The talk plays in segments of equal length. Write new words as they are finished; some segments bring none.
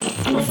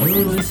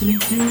You're listening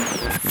to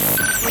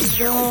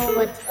Yo,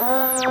 what's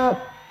up?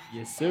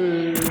 Yes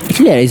sir.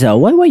 Actually, Aiza,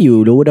 why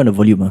you lower down the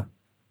volume?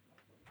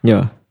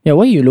 Yeah. Yeah,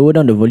 why you lower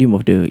down the volume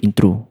of the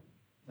intro?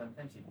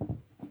 Sometimes it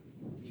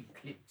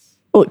clips.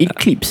 Oh, it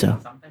clips.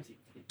 Sometimes it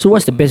clips. So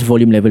what's the best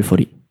volume level for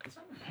it?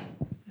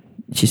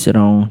 Which is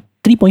around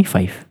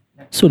 3.5.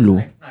 So low. No,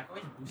 I can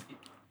always boost it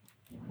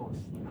in post.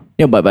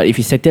 Yeah, but if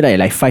you set it at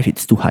like 5,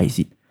 it's too high, is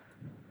it?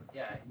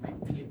 Yeah, it might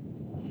clip.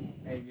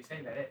 And if you set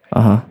it like that,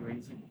 Uh-huh. you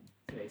already see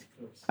that it's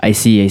close. I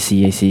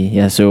see.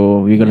 Yeah, so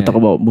we're gonna talk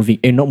about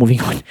not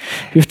moving on.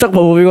 We've talked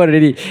about moving on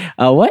already.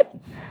 What?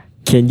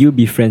 Can you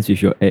be friends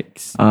with your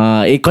ex?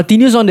 It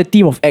continues on the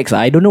theme of X.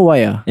 I don't know why.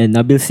 And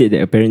Nabil said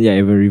that apparently I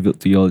ever revealed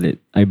to y'all that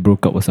I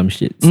broke up or some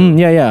shit. So.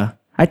 Yeah.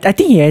 I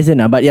think he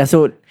hasn't. But yeah,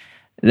 so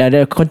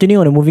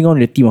continuing on and moving on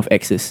to the theme of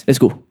X's. Let's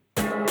go.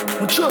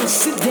 I'm trying to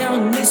sit down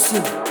and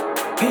listen.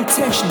 Pay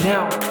attention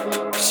now.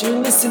 Cause you're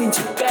listening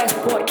to the best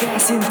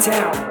podcast in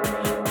town.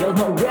 Y'all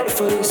not ready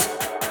for this.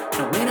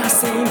 And when I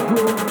say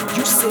bro,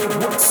 you say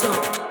what's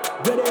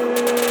up. Ready?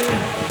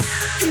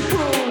 Hey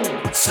bro,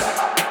 what's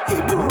up?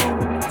 Hey bro,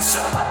 what's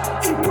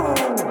up? Hey bro,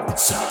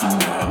 what's up?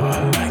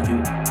 I like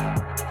it.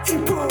 Hey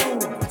bro,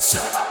 what's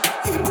up?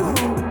 Hey bro,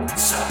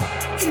 what's up?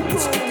 Hey bro,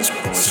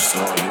 what's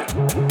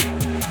up?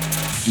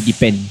 It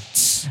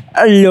depends.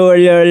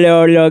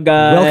 Hello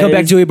guys. Welcome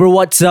back to Hey Bro,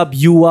 What's Up?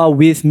 You are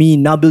with me,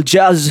 Nabil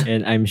Jazz.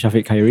 And I'm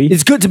Shafiq Khairi.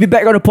 It's good to be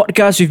back on the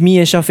podcast with me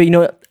and Shafiq. You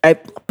know,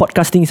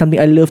 podcasting is something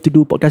I love to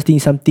do. Podcasting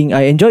is something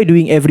I enjoy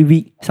doing every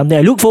week. Something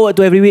I look forward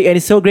to every week. And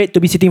it's so great to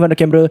be sitting in front of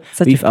the camera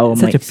with our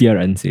such a mics. PR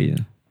answer, you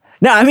know.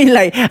 No, I mean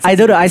like I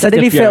don't know. I Such a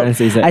suddenly PR felt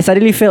answer, is like- I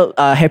suddenly felt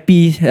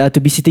happy to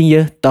be sitting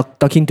here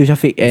talking to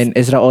Shafiq and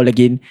Ezra all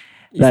again.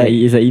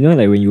 It's like you know,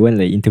 like when you want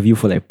like interview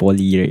for like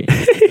poly, right?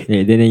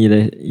 Yeah, then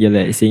you're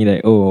like saying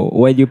like, oh,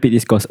 why do you pick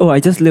this course? Oh,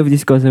 I just love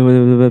this course. Blah,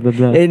 blah, blah,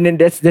 blah. And then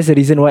that's the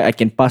reason why I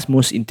can pass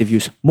most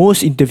interviews.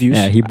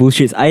 Yeah, he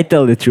bullshits. I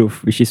tell the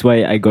truth, which is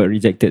why I got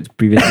rejected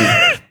previously.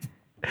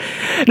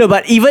 No,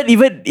 but even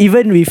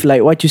with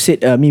like what you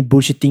said, me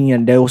bullshitting,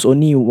 and there was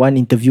only one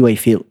interview I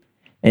failed,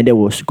 and that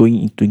was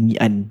going into Ngee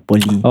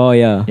Poly. Oh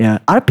yeah. Yeah,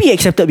 RP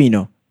accepted me,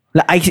 no.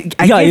 Like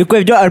I Yeah, gave, you could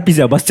have joined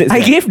RPs, bastards. I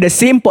gave the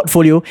same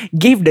portfolio,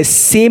 gave the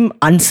same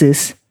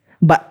answers,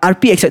 but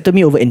RP accepted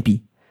me over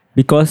NP.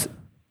 Because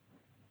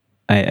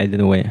I don't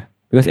know why.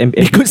 Because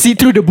They could see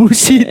through the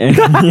bullshit.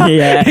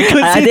 yeah,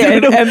 could I see think through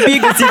the- MP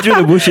could see through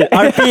the bullshit.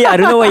 RP, I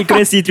don't know why you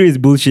couldn't see through his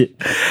bullshit.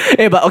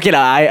 Hey, but okay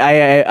lah.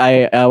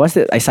 I what's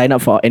that? I signed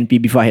up for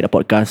NP before I had a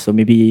podcast, so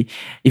maybe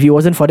if it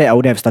wasn't for that, I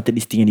would have started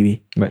this thing anyway.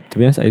 But to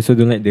be honest, I also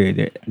don't like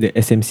the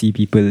SMC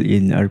people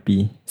in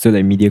RP. So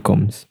like media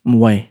comms.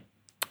 Why?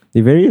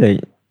 They very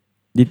like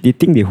they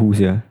think they who's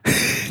yeah.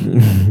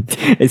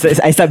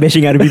 I start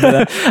bashing RP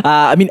people.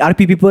 I mean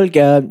RP people.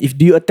 If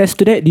do you attest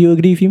to that? Do you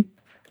agree with him?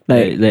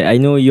 Like I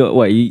know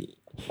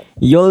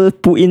y'all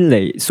put in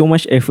like so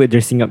much effort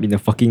dressing up in the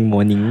fucking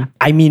morning.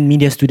 I mean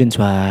media students,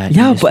 what?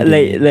 Yeah, Media but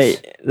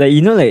students. like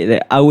you know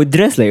like I would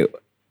dress like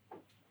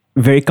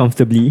very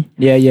comfortably.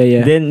 Yeah.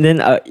 Then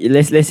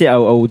let's say I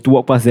would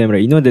walk past them,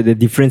 right? You know the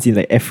difference in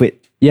like effort.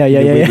 Yeah.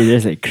 They're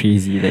just like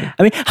crazy. Like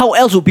I mean, how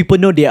else would people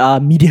know they are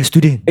media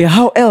students?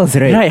 how else,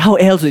 right? Right? How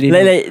else would they know?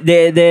 Like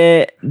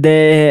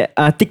the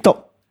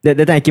TikTok. That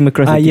time I came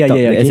across the yeah, TikTok,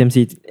 yeah, the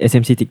okay.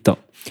 SMC TikTok.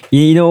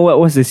 You know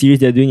what's the series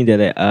they're doing? They're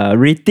like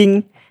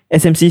rating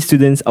SMC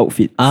students'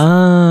 outfits.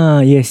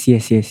 Yes.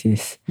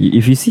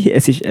 If you see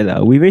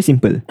SHL, we very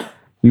simple.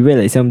 We wear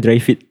like some dry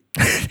fit.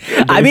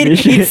 I mean,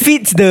 it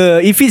fits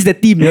the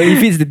team. You know, it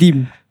fits the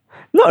team.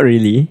 Not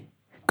really,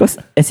 because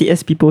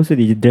SES people also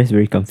they dress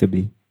very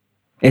comfortably.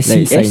 Like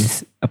SES.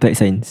 science, applied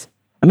science.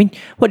 I mean,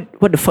 what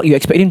the fuck you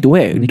expect him to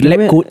wear? They can Lab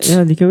wear, coats.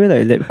 Yeah, they can wear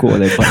like lab coat or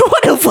like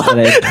What the fuck?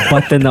 like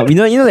button up. You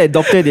know like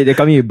doctor they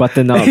come in with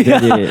button up.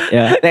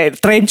 Yeah.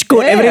 Like trench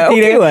coat, Yeah, everything.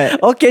 okay,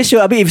 right? Okay,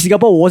 sure. I mean, if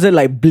Singapore wasn't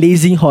like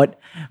blazing hot,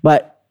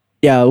 but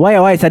yeah, why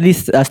I suddenly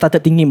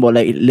started thinking about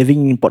like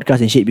living in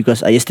podcast and shit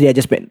because yesterday I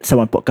just met some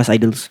of podcast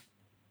idols.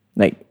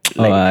 Like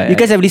you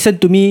guys have listened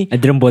to me I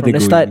didn't bother from the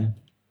going. start.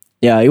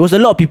 Yeah, it was a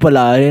lot of people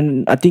lah,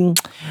 and I think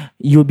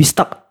you'll be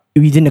stuck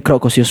within the crowd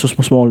because you're so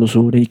small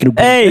also. Then you can.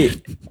 Hey,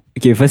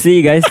 okay.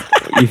 Firstly, guys,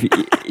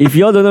 if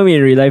y'all don't know me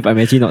in real life, I'm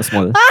actually not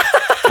small.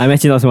 I'm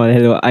actually not small.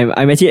 Hello,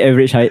 I'm actually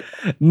average height.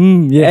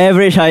 Yes.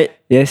 Average height.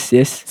 Yes.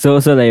 So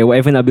like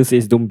whatever Nabil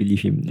says, don't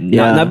believe him.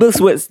 Yeah.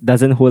 Nabil's words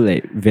doesn't hold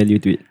like value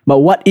to it. But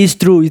what is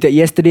true is that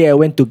yesterday I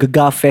went to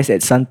Gegar Fest at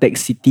Suntec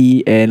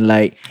City and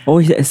like Oh,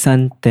 is that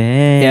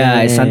Suntec?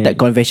 yeah, at Suntec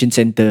Convention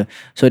Center.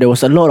 So there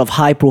was a lot of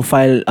high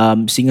profile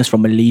singers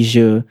from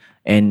Malaysia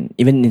and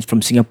even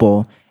from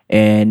Singapore.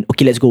 And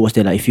Okay Let's Go was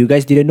there. Like, if you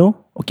guys didn't know,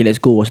 Okay Let's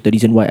Go was the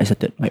reason why I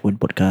started my own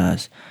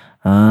podcast.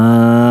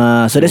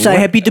 So that's why I'm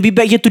happy to be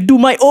back here to do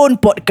my own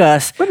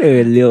podcast. What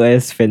a little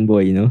ass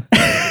fanboy, you know.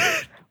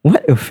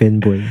 What a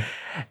fanboy.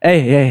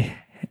 Hey,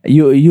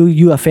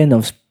 you are fan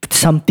of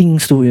some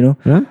things too, you know.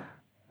 Huh?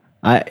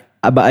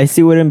 But I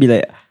still wouldn't be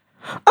like,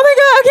 oh my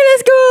god, okay,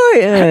 let's go.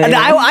 And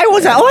I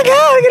was like, oh my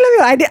god, okay,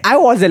 let's go. I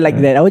wasn't like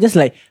that. I was just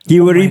like, He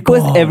will oh my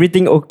repost God.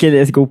 everything. Okay,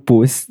 let's go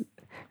post.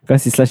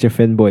 Because he's such a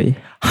fanboy.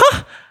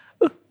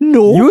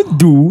 No. You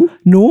do?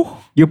 No.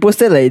 You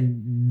posted like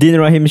Din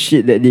Rahim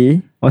shit that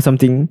day or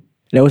something.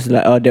 That was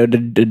like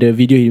the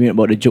video he made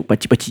about the joke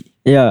pachi.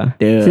 Yeah.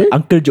 The See?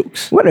 uncle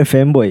jokes. What a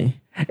fanboy.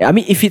 I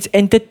mean, if it's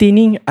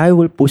entertaining, I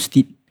will post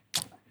it.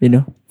 You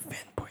know.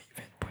 Fanboy.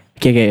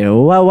 Okay.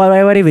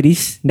 Whatever it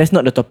is, that's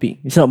not the topic.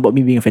 It's not about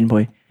me being a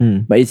fanboy.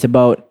 But it's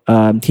about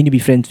can you be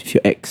friends with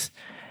your ex?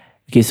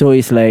 Okay, so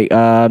it's like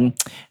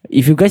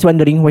if you guys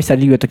wondering why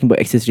suddenly we are talking about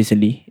exes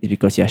recently, it's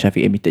because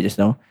Shafiq admitted just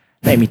now.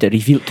 Not admitted,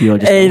 revealed to you all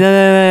just Hey,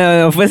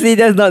 now. no. Firstly,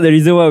 that's not the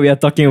reason why we are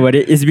talking about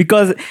it. It's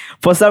because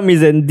for some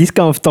reason, this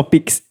kind of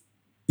topics,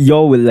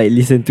 y'all will like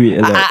listen to it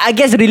a lot. I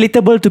guess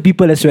relatable to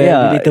people as well.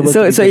 Yeah. Relatable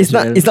So to people it's as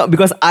not well. it's not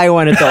because I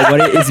want to talk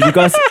about it. It's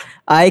because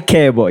I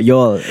care about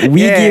y'all.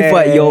 We give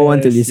what y'all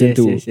want to listen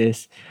to.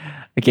 Yes.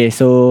 Okay,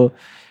 so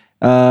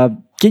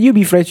can you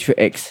be friends with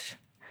your ex?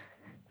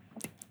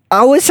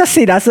 I would just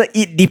say that's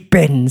it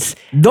depends.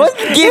 Don't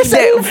give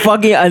that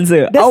fucking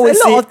answer. There's I will a lot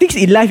say of things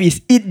in life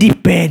is it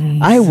depends.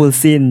 I will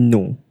say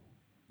no.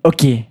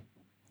 Okay.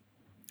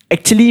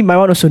 Actually, my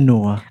one also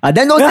no.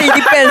 Then don't say it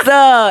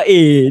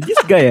depends.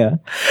 This guy.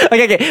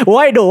 Okay.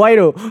 Why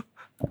though?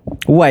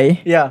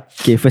 Why? Yeah.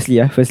 Okay, firstly.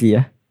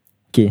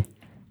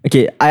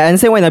 Okay, I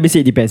understand why Nabi said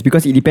it depends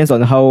because it depends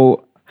on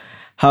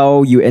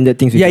how you ended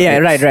things with your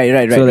ex.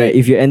 Right. So like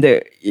if you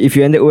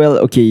ended well,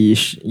 okay,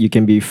 you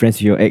can be friends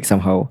with your ex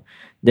somehow.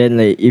 Then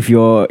like if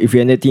you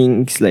ended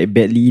things like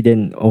badly,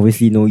 then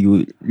obviously no,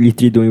 you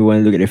literally don't even want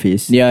to look at their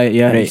face. Yeah,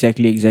 Right.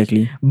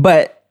 exactly.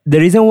 But the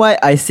reason why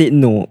I said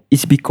no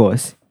is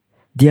because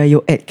they are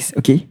your ex,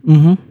 okay?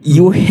 Mm-hmm.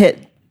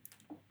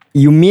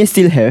 You may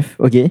still have,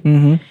 okay?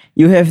 Mm-hmm.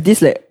 You have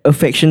this like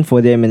affection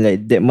for them and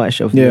like that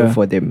much of love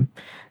for them.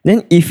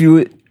 Then if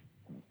you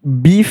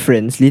be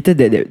friends, later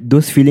that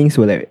those feelings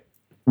will like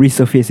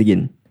resurface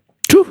again.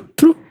 True.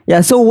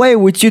 Yeah, so why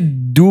would you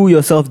do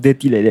yourself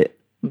dirty like that?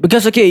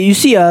 Because okay, you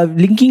see,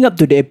 linking up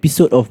to the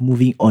episode of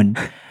moving on,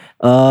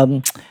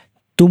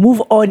 to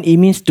move on it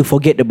means to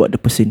forget about the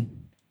person.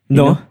 You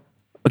No. know?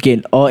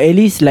 Okay, or at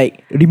least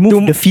like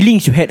remove the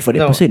feelings you had for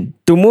that person.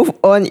 To move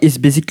on is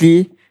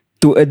basically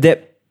to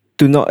adapt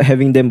to not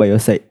having them by your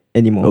side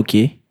anymore.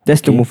 Okay.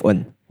 That's to move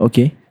on.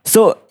 Okay.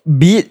 So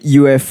be it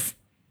you have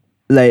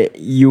like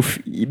you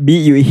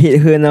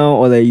hate her now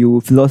or like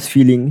you've lost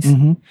feelings.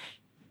 Mm-hmm.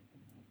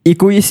 It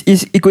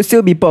could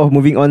still be part of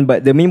moving on,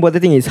 but the main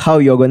important thing is how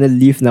you're gonna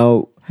live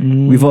now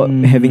without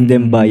having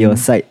them by your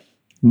side.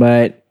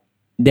 But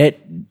that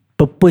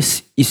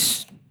purpose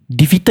is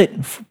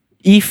defeated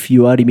if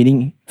you are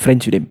remaining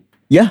friends with them.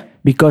 Yeah.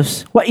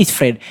 Because what is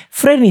friend?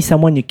 Friend is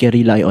someone you can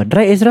rely on,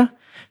 right, Ezra?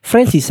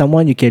 Friends is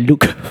someone you can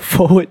look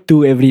forward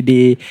to every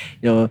day.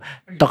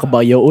 Talk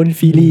about your own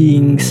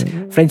feelings.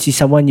 Friends is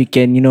someone you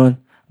can,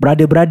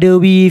 brother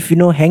with,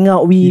 hang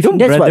out with. You don't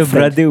That's what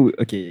friends.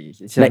 Okay.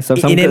 Like,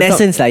 in an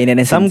essence.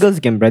 Some girls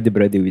can brother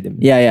with them.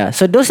 Yeah.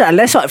 So that's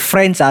what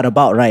friends are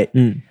about, right?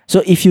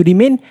 So if you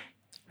remain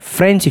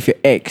friends with your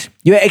ex,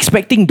 you're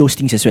expecting those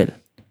things as well.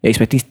 You're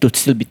expecting to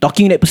still be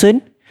talking to that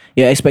person.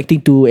 You're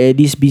expecting to at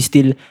least be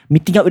still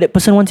meeting up with that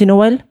person once in a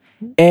while.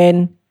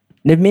 And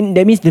that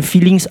means the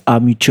feelings are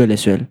mutual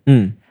as well.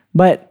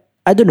 But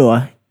I don't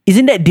know.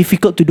 Isn't that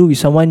difficult to do with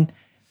someone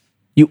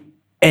you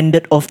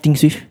ended off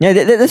things with? Yeah,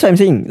 that's what I'm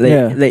saying.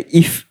 Like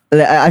if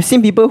I've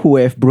seen people who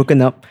have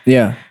broken up,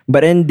 Yeah.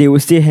 but then they will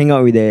still hang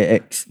out with their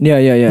ex. Yeah.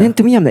 Then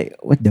to me, I'm like,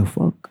 what the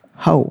fuck?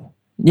 How?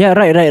 Yeah,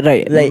 right.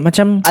 Like,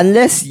 macam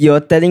unless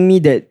you're telling me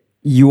that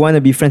you want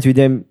to be friends with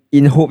them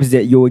in hopes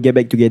that you will get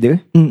back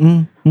together,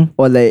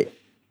 or like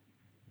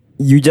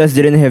you just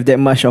didn't have that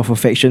much of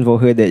affection for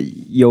her that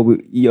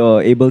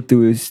you're able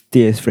to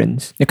stay as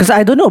friends. because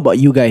I don't know about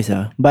you guys,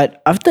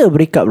 but after a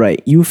breakup,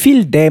 right, you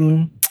feel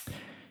damn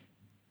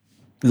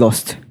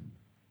Lost,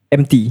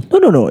 empty.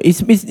 No.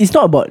 It's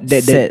not about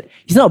that. Sad.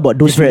 It's not about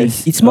those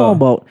Depressed. feelings. It's more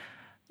about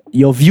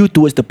your view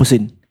towards the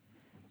person.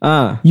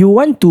 You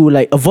want to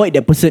like avoid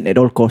that person at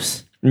all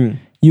costs.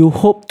 You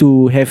hope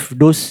to have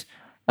those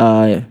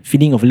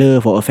feeling of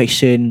love or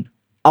affection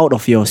out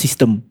of your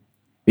system,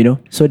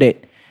 so that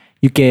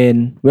you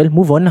can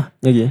move on lah.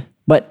 Okay.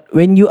 But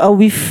when you are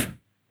with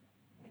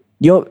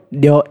your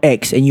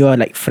ex and you are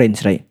like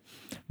friends, right?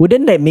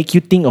 Wouldn't that make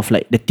you think of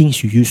like the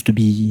things you used to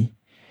be,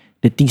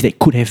 the things that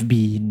could have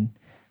been?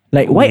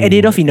 Like why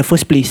ended off in the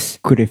first place?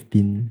 Could have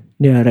been.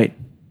 Yeah, right.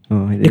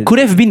 The That, could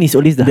have been is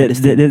always the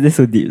hardest. that's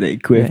so deep.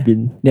 Like could have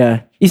been.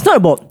 Yeah, it's not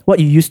about what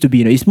you used to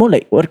be. It's more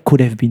like what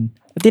could have been.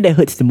 I think that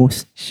hurts the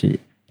most. Shit.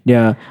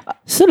 Yeah.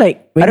 So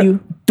like when you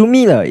to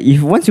me lah,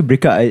 if once you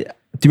break up,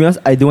 to be honest,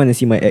 I don't want to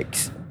see my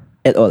ex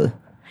at all.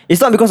 It's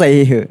not because I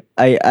hate her.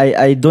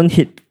 I don't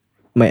hate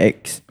my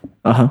ex.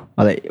 Or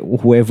like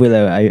whoever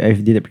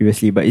I've did it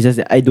previously, but it's just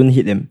that I don't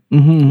hate them.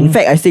 In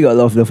fact, I still got a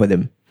lot of love for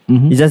them.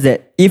 It's just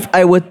that if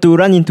I were to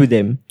run into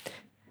them,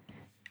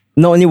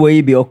 not only will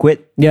it be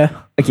awkward.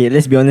 Yeah. Okay,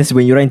 let's be honest.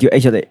 When you run into your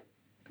ex, you're like,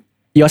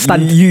 you're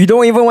stunned. You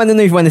don't even want to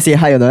know if you want to say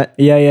hi or not.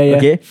 Yeah.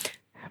 Okay.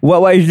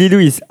 What I usually do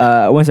is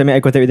once I make eye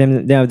contact with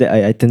them, then after that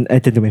I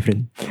turn to my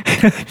friend.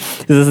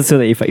 so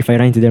like if I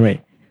run into them,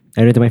 right,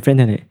 I ran to my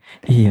friend and like,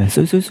 hey,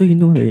 so you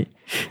know like,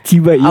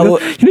 Cibai,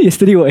 you know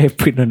yesterday what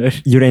happened or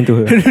not? you ran to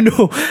her.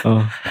 No.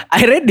 Oh.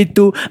 I ran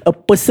into a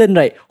person,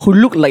 right, who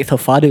looked like her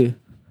father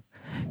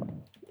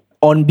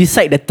on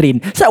beside the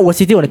train. So I was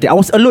sitting on the train. I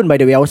was alone, by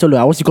the way. I was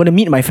gonna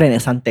meet my friend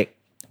at Suntec.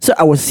 So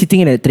I was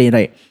sitting in the train,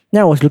 right.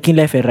 Then I was looking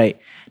left and right.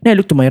 Then I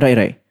looked to my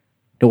right.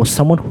 There was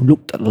someone who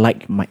looked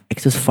like my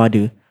ex's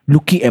father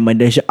looking at my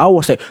direction. I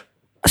was like,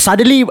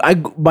 suddenly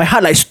my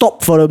heart like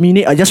stopped for a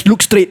minute. I just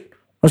looked straight. I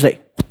was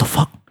like, what the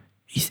fuck?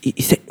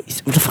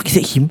 What the fuck is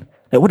that him?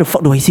 Like, what the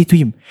fuck do I say to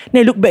him?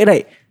 Then I look back,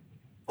 right.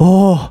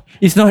 Oh,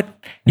 it's not.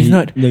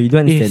 No, you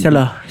don't understand.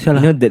 Salah. You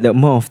know that the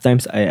amount of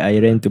times I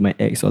ran to my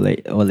ex or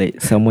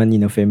like someone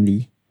in a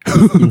family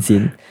is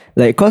insane.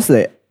 Like, cause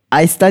like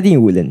I study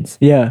in Woodlands.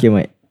 Yeah. Okay,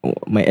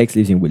 my ex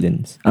lives in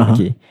Woodlands. Uh-huh.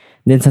 Okay.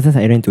 Then sometimes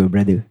I ran to her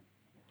brother.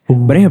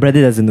 But then her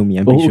brother doesn't know me,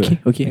 I'm pretty sure.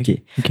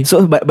 Okay.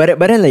 So but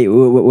then like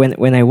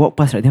when I walk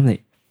past, right, then I'm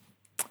like,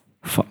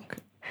 fuck.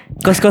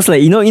 Cause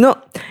like you know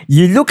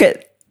you look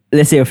at,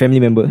 let's say, a family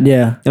member.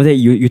 Yeah. After that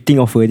you think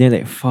of her, then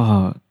like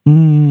fuck.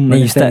 Then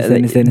you start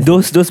like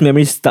those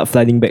memories start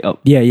flooding back up.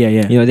 Yeah.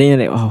 You know, then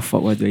you're like, oh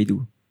fuck, what do I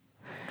do?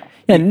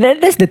 Yeah,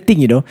 that's the thing,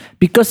 you know,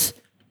 because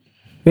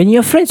when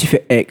you're friends with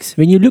your ex,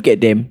 when you look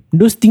at them,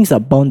 those things are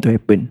bound to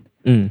happen.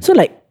 So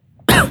like,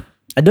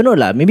 I don't know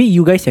lah. Maybe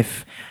you guys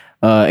have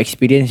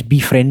experienced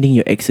befriending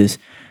your exes.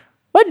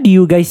 What do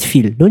you guys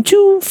feel? Don't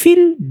you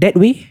feel that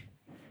way?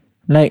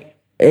 Like,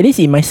 at least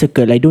in my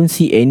circle, I don't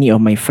see any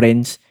of my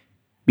friends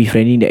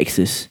befriending the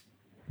exes.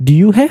 Do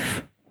you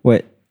have?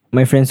 What?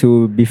 My friends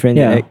who befriend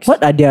their ex?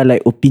 What are their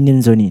like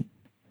opinions on it?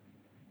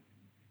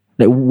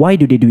 Like, why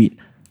do they do it?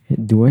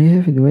 Do I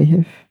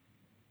have?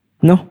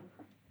 No.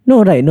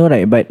 No,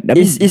 right. But I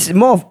mean, It's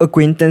more of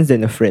acquaintance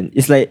than a friend.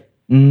 It's like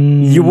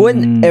you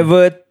won't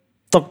ever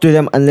talk to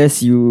them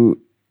unless you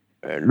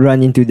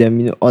run into them,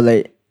 you know, or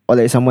like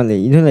someone like,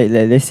 you know, like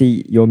let's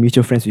say you're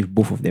mutual friends with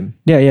both of them.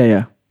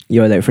 Yeah.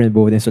 You're like friends with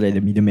both of them, so like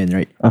the middleman,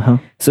 right?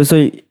 So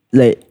So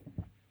like,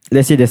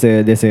 let's say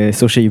there's a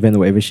social event or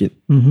whatever shit.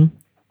 Then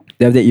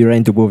after that you run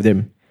into both of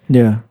them.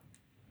 Yeah.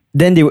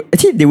 Then they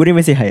wouldn't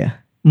even say hi.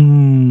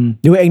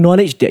 They will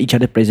acknowledge each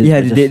other's presence.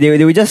 Yeah,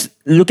 they will just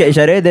look at each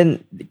other,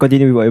 then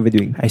continue with whatever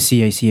doing. I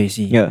see.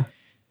 Yeah.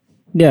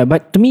 Yeah,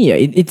 but to me,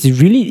 it's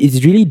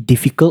really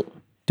difficult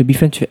to be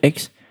friends with your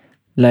ex.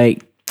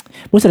 Like,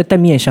 most of the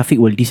time, me and Shafiq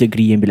will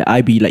disagree and be like,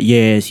 I be like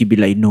yes, you be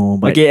like no.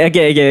 But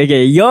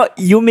Okay.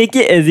 You make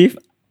it as if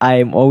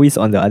I'm always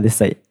on the other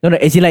side. No,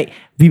 as in like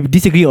we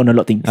disagree on a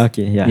lot of things.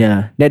 Okay, yeah.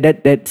 Yeah.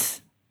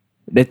 That's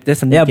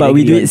something. Yeah, but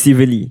we do it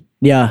civilly.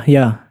 Yeah.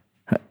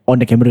 On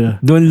the camera.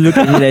 Don't look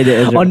at me like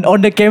that, Ezra.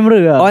 on the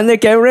camera. On the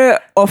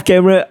camera, off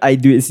camera, I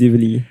do it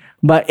civilly.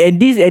 But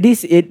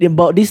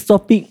about this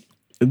topic,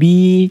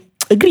 we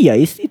agree.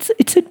 It's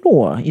a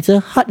no. It's a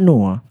hard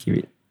no. Okay,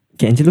 wait.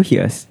 Can Angelo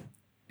hear us?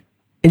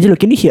 Angelo,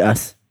 can you hear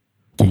us?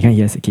 Okay, he can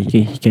hear us. Okay,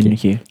 he can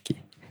hear.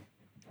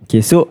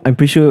 Okay, so I'm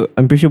pretty sure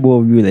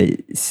both of you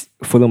like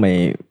follow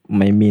my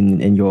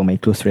main and you're my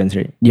close friends,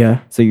 right? Yeah.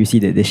 So you see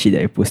the shit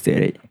that I posted,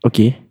 right?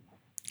 Okay.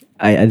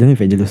 I don't know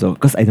if Angelo saw,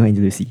 because I know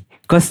Angelo see.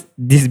 Because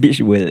this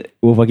bitch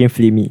will fucking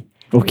flame me.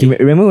 Okay.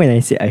 Remember when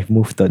I said I've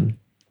moved on?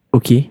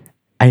 Okay.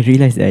 I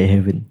realized that I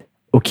haven't.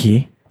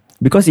 Okay.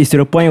 Because it's to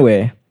the point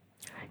where,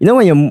 you know,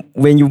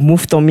 when you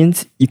moved on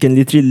means you can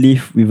literally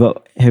live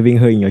without having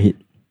her in your head.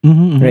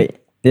 Right?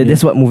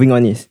 That's what moving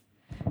on is.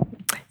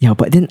 Yeah,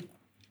 but then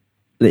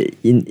like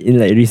in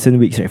like recent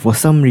weeks, right, for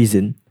some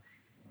reason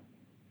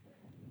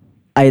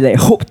I like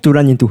hope to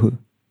run into her.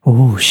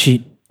 Oh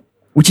shit.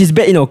 Which is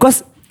bad, you know,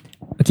 cause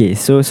okay,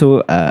 so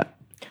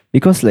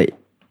because like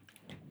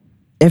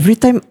every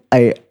time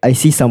I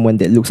see someone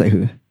that looks like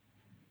her,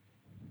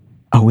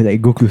 I will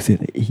like go closer.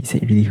 Like, is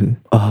that really her?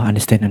 Oh,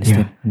 understand.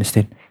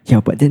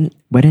 Yeah, but then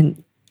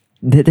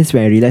that's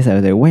when I realized, I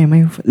was like, why am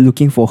I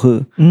looking for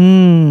her?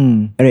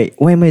 Right?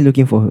 Why am I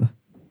looking for her?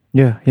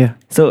 Yeah.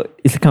 So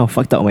it's kind of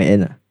fucked up on my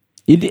end.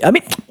 I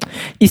mean,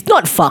 it's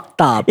not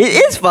fucked up. It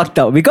is fucked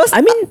up because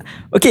I mean,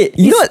 okay,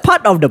 you know, it's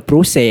part of the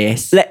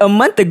process. Like a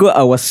month ago,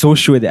 I was so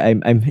sure that I'm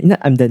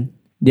done.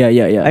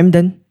 Yeah. I'm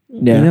done.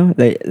 Yeah. You know,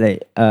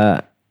 like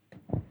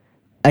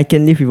I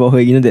can live without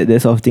her. You know,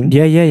 that sort of thing.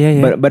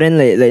 Yeah. But then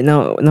like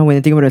now when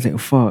I think about it, I was like,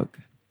 fuck.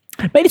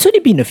 But it's only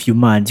been a few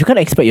months. You can't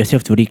expect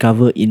yourself to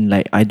recover in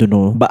like, I don't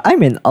know. But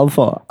I'm an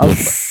alpha.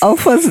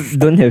 Alphas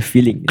don't have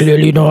feelings.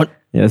 Clearly not.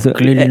 Yeah. So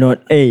Clearly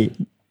not. Hey.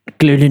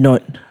 Clearly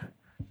not.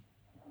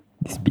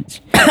 This bitch.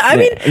 I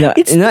mean,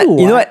 it's true.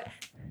 You know what?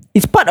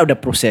 It's part of the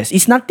process.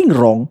 It's nothing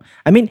wrong.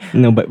 I mean,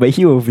 no, but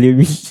he will blame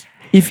me.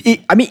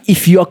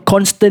 If you are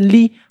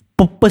constantly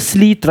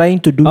purposely trying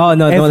to do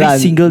every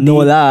single day.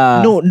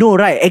 No,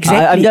 right?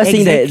 Exactly. I'm just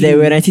saying that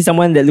when I see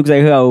someone that looks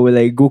like her, I will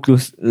like go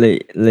close,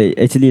 like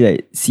actually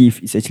like see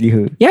if it's actually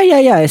her.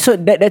 Yeah. So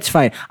that's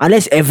fine.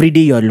 Unless every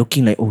day you're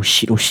looking like, oh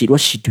shit,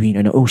 what's she doing?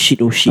 And oh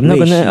shit.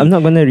 I'm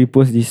not gonna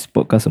repost this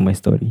podcast on my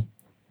story.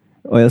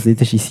 Or else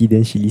later she see,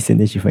 then she listen,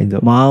 then she finds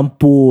out.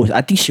 Mampus.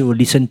 I think she will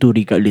listen to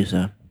regardless.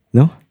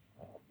 No?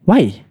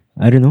 Why?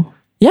 I don't know.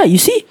 Yeah, you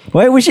see?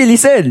 Why would she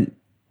listen?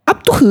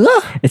 Up to her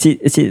lah. Actually,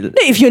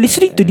 If you're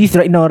listening to this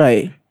right now,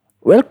 right,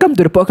 welcome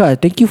to the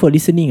podcast. Thank you for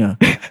listening.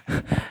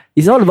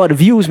 It's all about the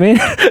views, man.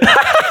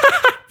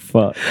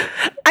 fuck.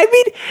 I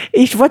mean,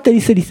 if you want to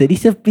listen.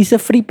 It's a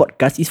free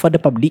podcast. It's for the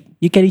public.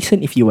 You can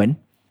listen if you want.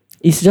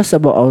 It's just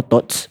about our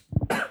thoughts.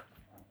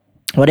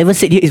 Whatever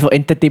said here is for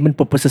entertainment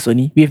purposes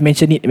only. We have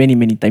mentioned it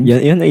many times. Yeah,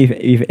 you know,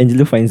 if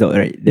Angelo finds out,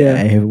 right, that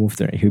I have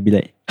moved on, right, he'll be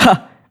like,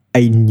 ha!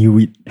 I knew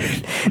it.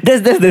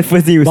 that's the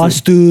first thing you say.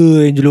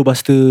 Bastard, Angelo,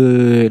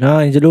 bastard.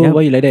 Angelo,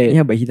 why you like that?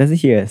 Yeah, but he doesn't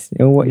hear us.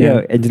 You know what?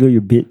 Yeah, Angelo,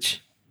 you bitch.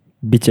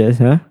 Bitches,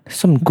 huh?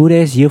 Some good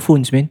ass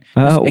earphones, man.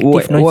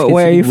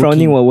 Why are you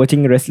frowning while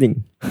watching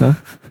wrestling? Huh?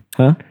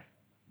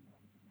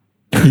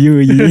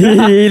 you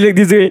look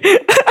this way.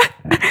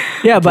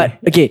 Yeah, but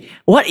okay.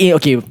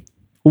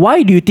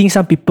 Why do you think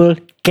some people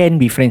can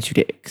be friends with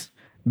their ex?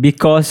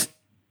 Because,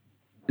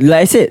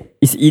 like I said,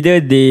 it's either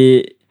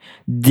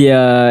they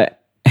are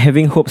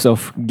having hopes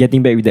of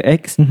getting back with the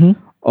ex,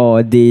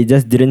 or they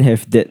just didn't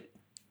have that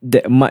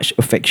much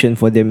affection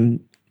for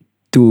them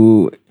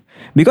to.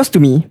 Because to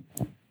me,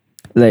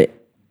 like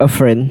a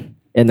friend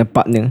and a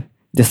partner,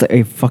 there's like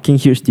a fucking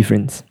huge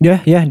difference.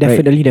 Yeah,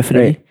 definitely.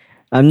 Right?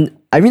 I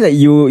mean, like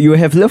you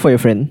have love for your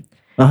friend,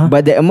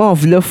 but the amount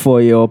of love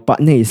for your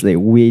partner is like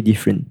way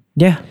different.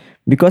 Yeah,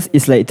 because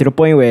it's like to the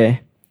point where,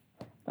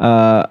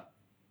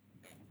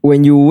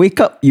 when you wake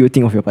up, you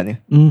think of your partner.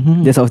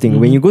 That's how thing.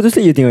 When you go to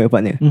sleep, you think of your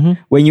partner.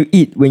 When you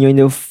eat, when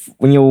you're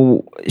when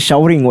you're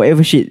showering,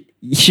 whatever shit,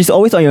 she's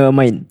always on your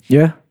mind.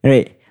 Yeah,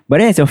 right. But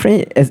then as your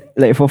friend,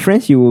 for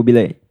friends, you will be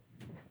like,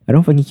 I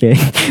don't fucking care.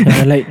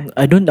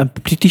 I'm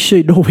pretty sure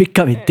you don't wake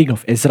up and think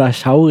of Ezra,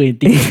 shower and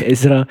think of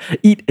Ezra,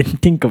 eat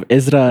and think of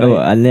Ezra. Oh,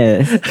 Right?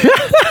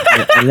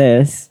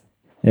 unless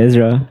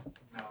Ezra.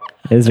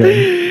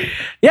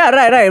 Yeah,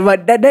 right.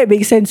 But that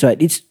makes sense,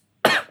 right? It's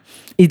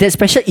that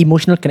special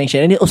emotional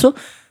connection, and it's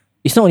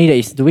not only that.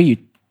 It's the way you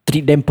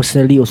treat them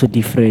personally also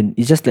different.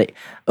 It's just like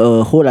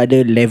a whole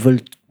other level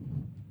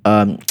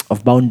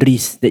of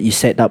boundaries that you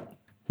set up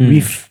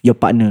with your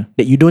partner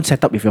that you don't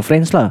set up with your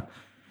friends lah.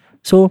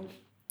 So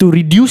to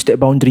reduce that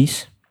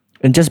boundaries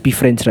and just be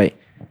friends, right?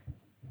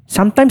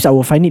 Sometimes I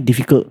will find it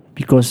difficult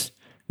because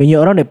when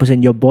you're around that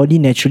person, your body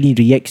naturally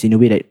reacts in a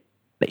way that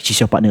like she's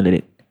your partner like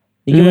that.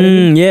 You get what I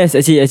mean? Yes,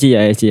 actually,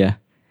 yeah.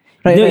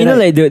 Right, you know,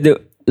 like the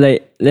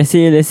like let's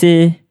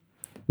say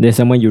there's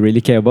someone you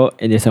really care about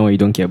and there's someone you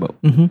don't care about.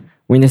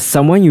 When there's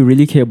someone you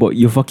really care about,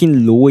 you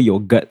fucking lower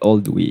your guard all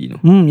the way, you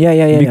know.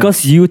 Yeah.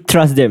 Because you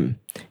trust them.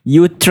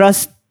 You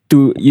trust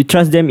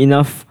them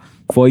enough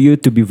for you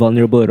to be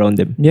vulnerable around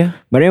them. Yeah.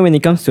 But then when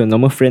it comes to a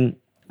normal friend,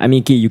 I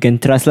mean, okay, you can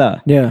trust lah.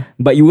 Yeah.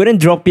 But you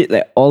wouldn't drop it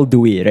like all the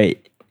way, right?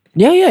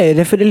 Yeah,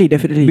 definitely.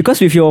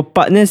 Because with your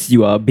partners,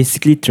 you are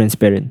basically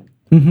transparent.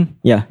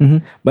 Yeah.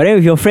 But then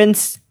with your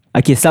friends,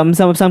 okay, some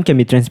can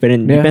be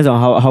transparent. Yeah. Depends on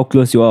how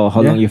close you are or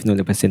how long you've known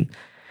the person.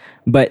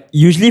 But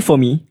usually for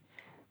me,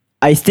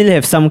 I still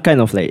have some kind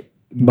of like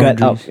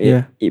guard up.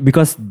 Yeah.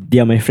 Because they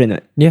are my friend.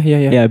 Right? Yeah.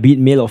 Yeah, be it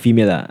male or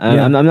female.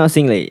 I'm not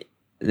saying like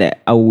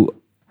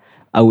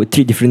I would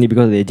treat differently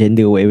because of their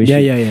gender or whatever.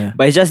 Yeah.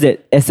 But it's just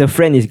that as a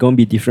friend, it's going to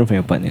be different from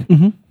your partner.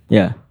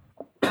 Yeah.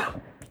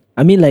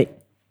 I mean, like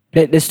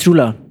that's true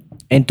lah.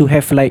 And to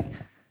have like,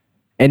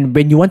 and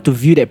when you want to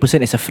view that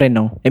person as a friend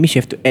now, that means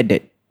you have to add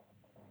that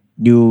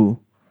new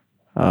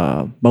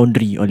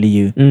boundary or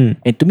layer.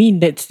 And to me,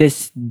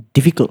 that's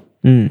difficult.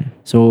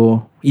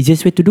 So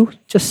easiest way to do,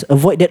 just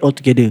avoid that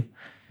altogether.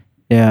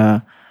 Yeah.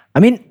 I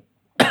mean,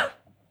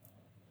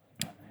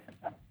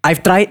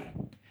 I've tried,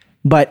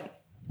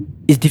 but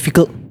it's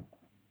difficult.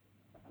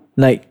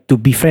 Like to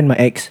befriend my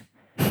ex.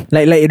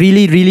 Like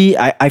really,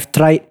 I've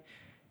tried.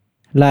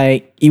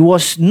 Like it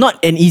was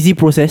not an easy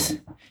process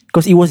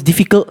because it was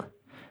difficult.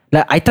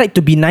 Like I tried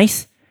to be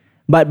nice,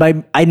 but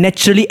I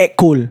naturally act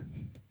cold.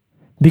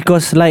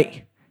 Because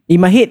like in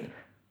my head,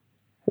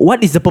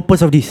 what is the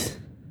purpose of this?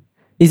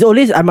 It's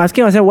always I'm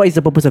asking myself what is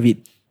the purpose of it?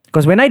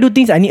 Because when I do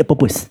things, I need a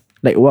purpose.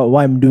 Like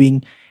why I'm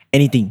doing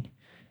anything.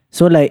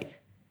 So like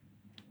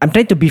I'm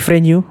trying to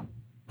befriend you,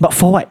 but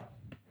for what?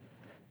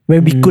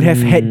 When we could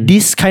have had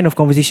this kind of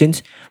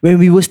conversations when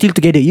we were still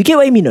together. You get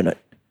what I mean or not?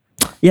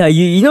 Yeah,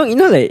 you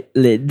know like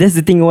that's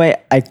the thing why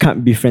I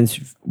can't be friends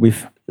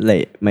with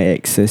like my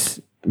exes,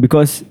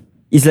 because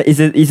it's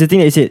the thing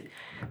that you said.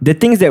 The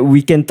things that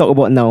we can talk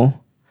about now,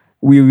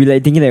 we were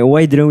like thinking like,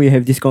 why didn't we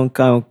have this kind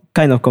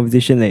of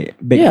conversation like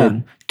back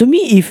then? To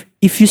me,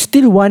 if you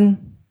still want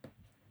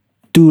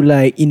to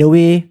like in a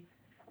way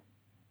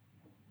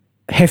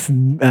have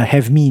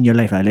me in your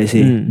life, let's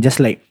say, just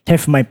like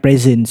have my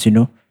presence, you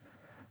know,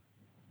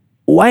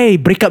 why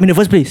break up in the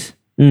first place?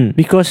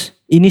 Because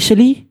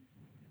initially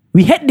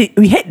we had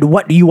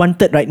what you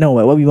wanted right now.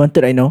 What we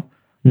wanted right now,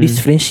 this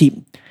friendship,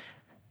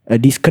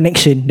 this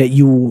connection that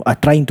you are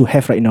trying to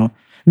have right now.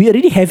 We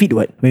already have it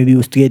when we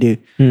was together.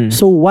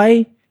 So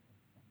why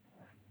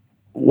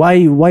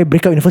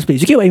break up in the first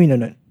place? You get what I mean or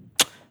not?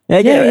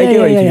 I get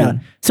what you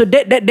mean. So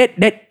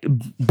that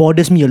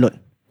bothers me a lot.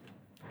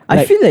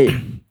 I feel like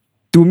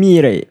to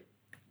me, right,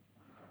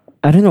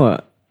 I don't know.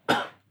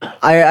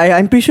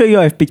 I'm pretty sure you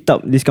have picked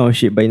up this kind of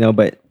shit by now,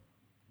 but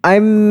I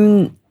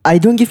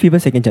don't give people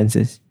second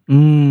chances.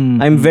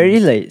 I'm very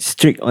like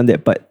strict on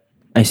that part.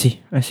 I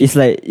see. It's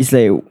like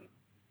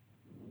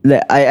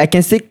I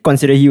can still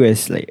consider you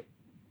as like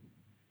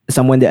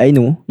someone that I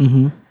know,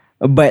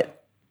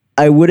 but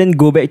I wouldn't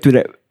go back to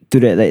that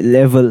like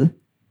level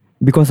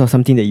because of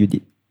something that you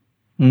did.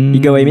 You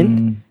get what I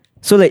mean?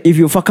 So like if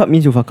you fuck up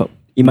means you fuck up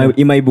in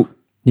my book.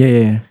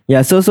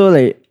 Yeah. So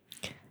like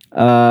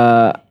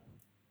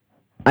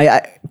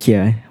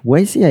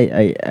why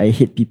say I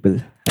hate people?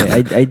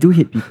 I do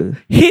hate people.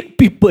 Hate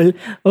people?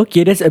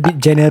 Okay, that's a bit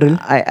general.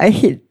 I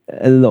hate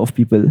a lot of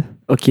people.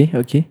 Okay.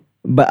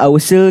 But I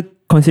would still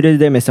consider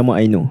them as someone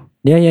I know.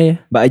 Yeah.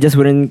 But I just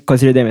wouldn't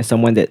consider them as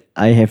someone that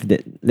I have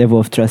that level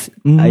of trust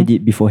I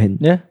did beforehand.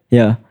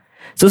 Yeah.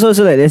 So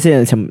like let's say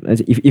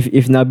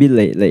if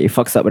Nabil like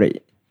fucks up,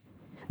 right?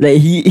 Like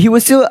he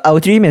was still, I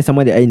would treat him as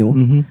someone that I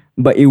know,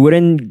 but it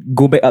wouldn't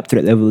go back up to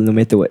that level no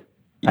matter what.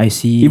 I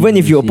see. Even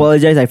if you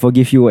apologize, I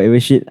forgive you, whatever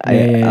shit,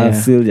 I'll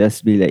still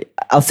just be like,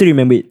 I'll still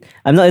remember it.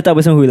 I'm not the type of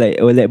person who like,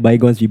 oh, let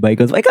bygones be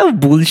bygones. What kind of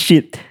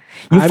bullshit?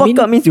 You fuck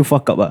up means you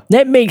fuck up.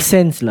 That makes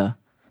sense lah.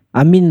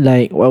 I mean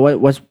like,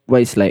 what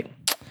is like,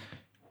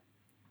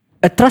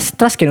 a trust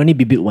can only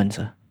be built once.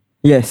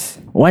 Yes.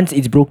 Once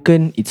it's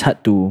broken, it's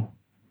hard to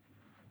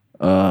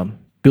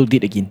build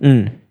it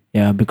again.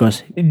 Yeah,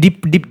 because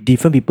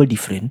different people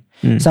different.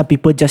 Some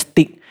people just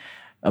take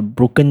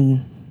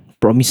broken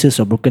promises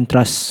or broken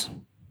trust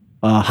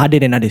harder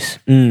than others.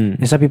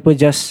 And some people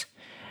just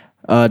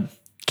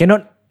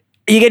cannot.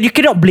 You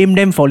cannot blame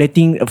them for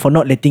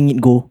not letting it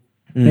go.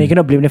 You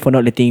cannot blame them for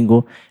not letting it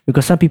go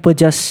because some people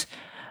just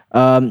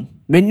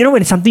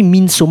when something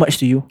means so much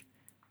to you,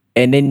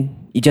 and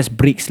then it just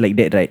breaks like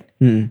that, right?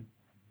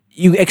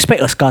 You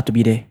expect a scar to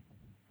be there.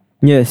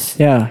 Yes.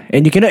 Yeah,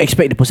 and you cannot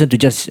expect the person to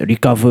just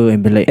recover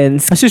and be like,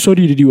 and I say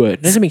sorry to you.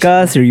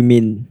 Scars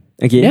remain.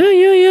 Okay.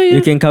 Yeah.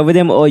 You can cover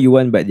them all you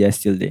want, but they're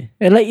still there.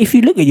 And like if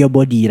you look at your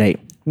body, right?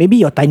 Maybe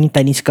your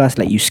tiny scars,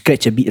 like you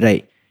scratch a bit,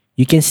 right?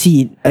 You can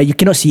see it. You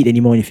cannot see it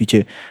anymore in the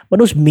future. But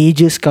those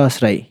major scars,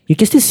 right? You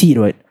can still see it,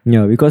 right?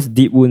 Yeah, because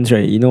deep wounds,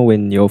 right? You know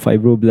when your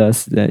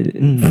fibroblasts.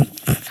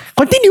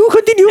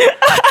 Continue.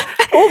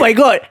 Oh my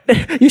god,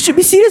 you should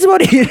be serious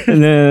about it.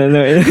 No.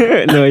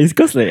 It's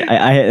because like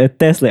I had a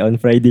test like on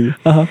Friday.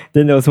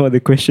 Then there was one of the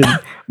question,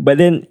 but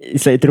then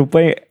it's like to the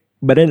point.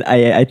 But then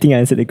I think I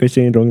answered the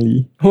question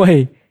wrongly.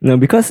 Why? No,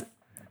 because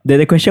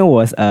the question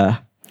was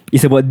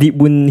it's about deep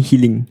wound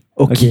healing.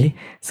 Okay.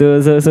 So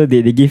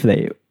they give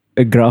like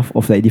a graph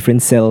of like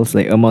different cells,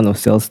 like amount of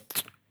cells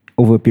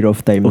over a period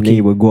of time. And then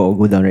it will go up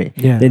or go down, right?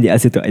 Yeah. Then they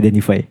ask you to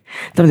identify.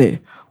 So I'm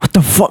like, what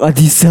the fuck are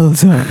these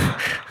cells?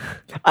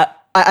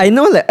 I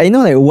know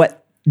like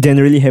what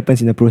generally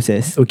happens in the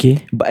process.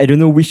 Okay. But I don't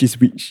know which is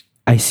which.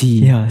 I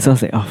see. Yeah. So I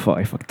was like, oh fuck,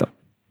 I fucked up.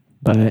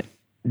 But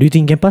do you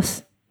think you can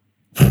pass?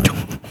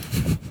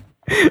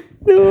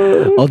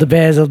 No. All the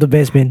best,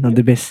 man. All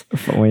the best.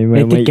 Fuck,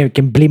 I think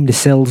can blame the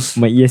cells.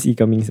 my ESE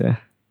coming, sir.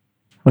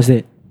 What's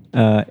that?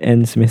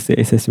 End semester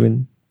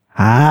assessment.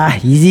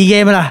 Easy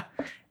game lah.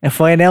 And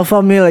for an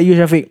alpha male like you,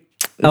 Shafiq.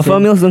 Alpha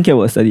males don't care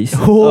about studies.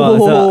 Oh,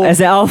 so as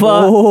an alpha,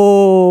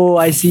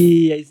 I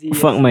see.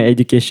 fuck my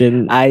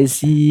education. I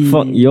see.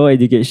 Fuck your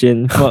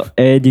education. Fuck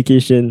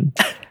education.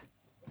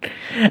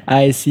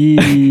 I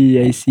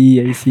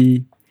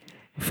see.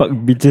 Fuck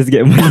bitches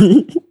get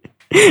money.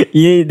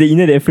 you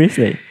know that phrase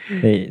like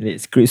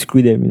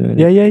screw them, you know.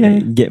 Yeah.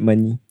 Like, get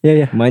money.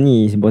 Yeah.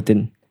 Money is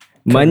important.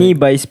 Money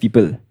buys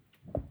people.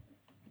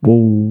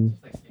 Whoa.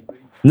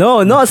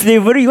 No, not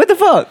slavery. What the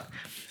fuck?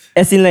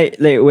 As in like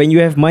when you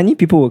have money,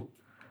 people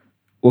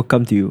will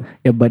come to you.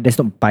 Yeah, but that's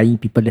not buying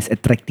people, that's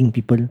attracting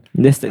people.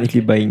 That's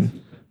technically buying.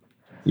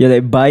 You're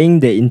like buying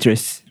their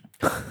interest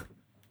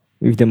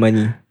with the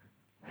money.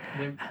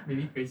 Then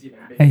maybe crazy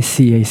like that. I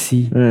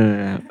see.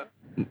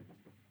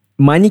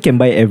 Money can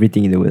buy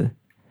everything in the world.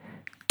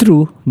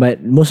 True,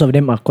 but most of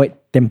them are quite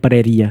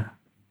temporary.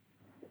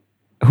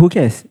 Who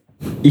cares?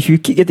 If you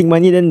keep getting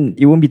money, then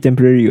it won't be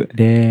temporary.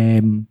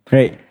 Damn.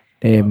 Right?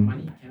 Damn.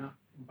 Money cannot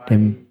buy.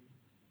 Damn.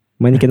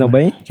 Money cannot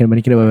buy?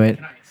 Money cannot buy.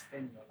 Cannot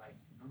extend your life.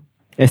 You know?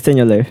 Extend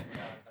your life.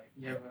 Like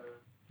you have a.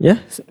 Yeah?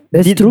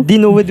 That's true.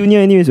 Din over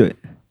dunia anyways, what?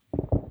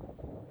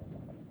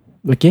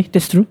 Okay,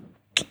 that's true.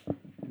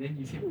 Then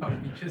you say fuck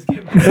bitches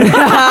get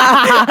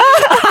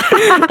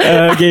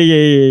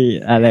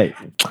Okay. I like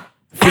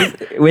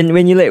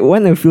when you like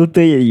want to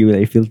filter it, you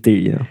like filter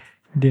it, you know.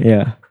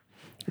 Yeah.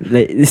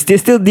 Like it's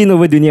still din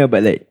over dunia,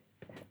 but like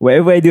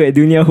whatever I do at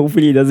dunia,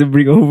 hopefully it doesn't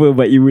bring over,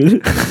 but it will.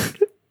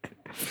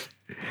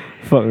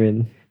 Fuck,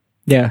 man.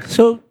 Yeah.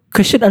 So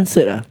question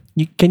answered.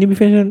 Can you be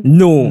friends?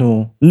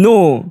 No.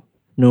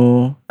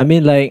 I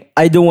mean like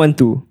I don't want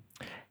to.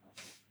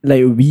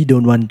 Like we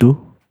don't want to.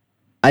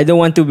 I don't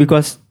want to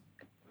because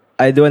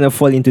I don't want to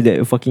fall into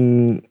that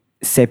fucking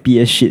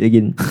sappy ass shit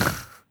again.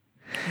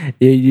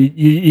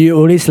 You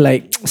always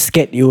like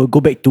scared you will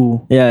go back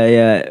to.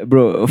 Yeah,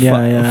 bro.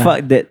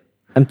 Fuck that.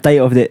 I'm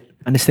tired of that.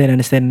 Understand.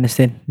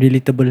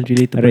 Relatable.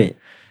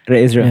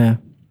 Right, Ezra. Yeah.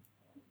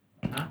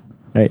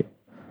 Right.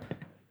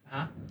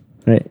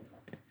 Right.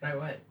 Right,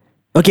 what?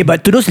 Okay,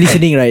 but to those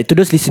listening, right? To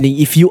those listening,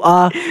 if you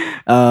are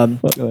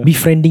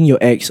befriending your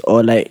ex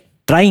or like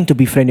trying to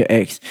befriend your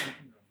ex,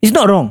 it's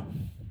not wrong.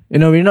 You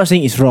know, we're not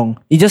saying it's wrong.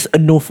 It's just a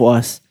no for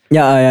us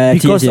Yeah.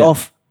 because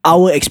of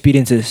our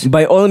experiences.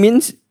 By all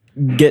means,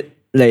 get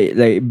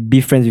like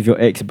be friends with your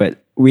ex, but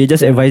we're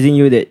just advising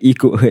you that it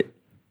could hurt.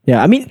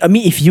 Yeah, I mean,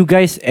 if you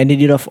guys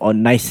ended it off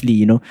on nicely,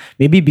 you know,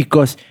 maybe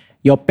because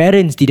your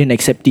parents didn't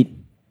accept it,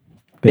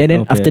 and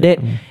then after that,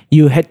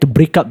 you had to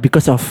break up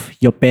because of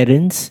your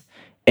parents,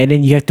 and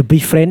then you have to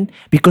befriend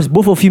because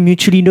both of you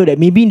mutually know that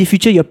maybe in the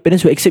future your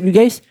parents will accept you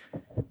guys.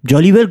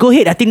 Jolly well, go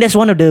ahead. I think that's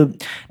one of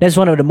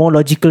the more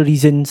logical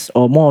reasons,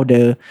 or more of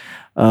the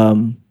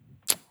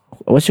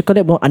what you call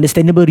that, more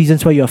understandable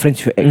reasons why you are friends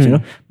with your ex. You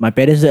know, my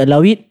parents don't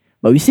allow it,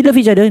 but we still love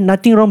each other.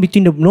 Nothing wrong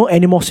between no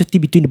animosity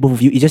between the both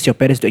of you. It's just your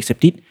parents to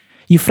accept it.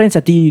 You friends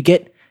until you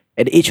get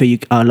at the age where you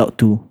are allowed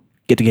to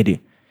get together.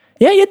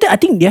 Yeah, I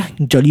think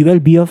jolly well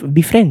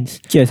be friends.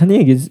 Yeah,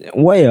 something against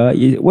why are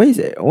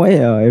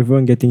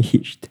everyone getting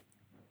hitched?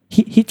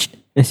 Hitched?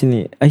 As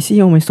in, I see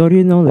on my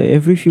story now, like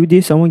every few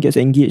days someone gets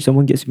engaged,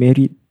 someone gets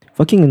married.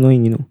 Fucking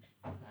annoying, you know.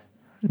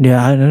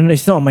 Yeah, I don't know.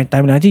 It's not on my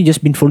timeline. I think you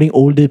just been following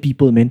older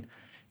people, man.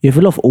 You have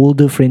a lot of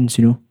older friends,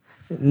 you know.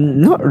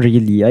 Not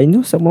really. I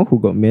know someone who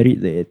got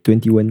married like at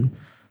 21.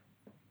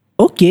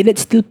 Okay,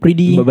 that's still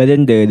pretty. But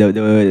then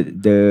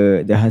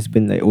the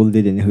husband like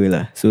older than her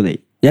lah. So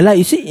like, yeah lah,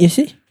 you see.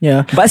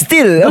 Yeah. but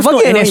still, That's not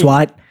fucking NS annoying.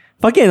 what?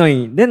 Fucking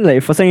annoying. Then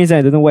like for some reason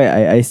I don't know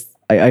why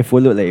I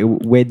followed like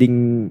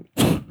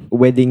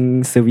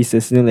wedding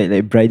services, you know,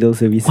 like bridal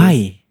services.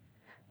 Why?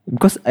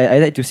 Because I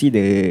like to see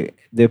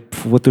the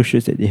photo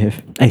shoots that they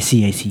have. I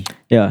see.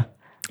 Yeah.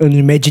 And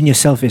imagine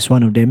yourself as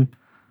one of them.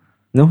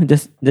 No,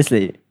 just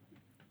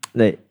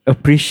like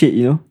appreciate,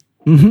 you know.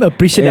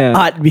 Appreciate the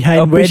art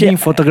behind wedding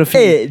photography.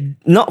 Hey,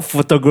 not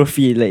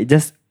photography, like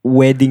just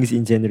weddings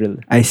in general.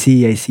 I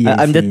see.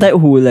 I'm the type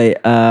who like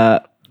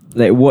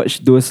watch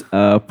those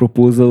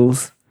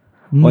proposals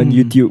on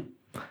YouTube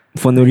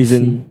for no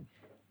reason.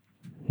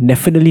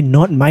 Definitely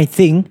not my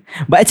thing.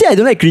 But actually I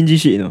don't like cringy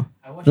shit, you know.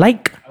 I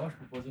watched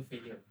proposal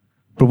failure.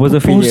 Proposal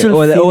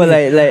failure. Or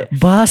like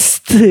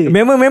bastard.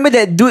 remember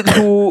that dude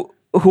who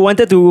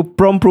wanted to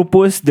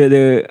propose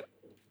the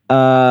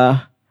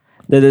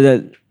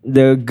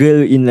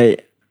girl in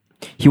like,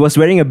 he was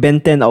wearing a Ben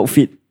 10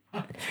 outfit.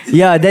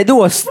 Yeah, that dude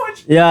was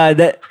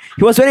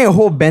he was wearing a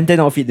whole Ben 10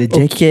 outfit, the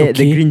jacket,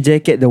 the green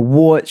jacket, the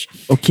watch.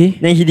 Okay.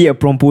 Then he did a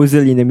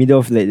proposal in the middle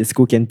of like the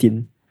school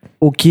canteen.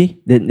 Okay.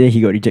 Then he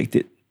got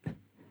rejected.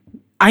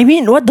 I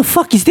mean, what the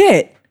fuck is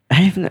that? I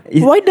have no,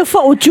 Why the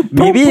fuck would you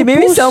maybe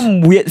propose?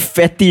 some weird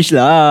fetish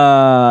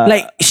lah.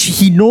 Like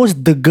he knows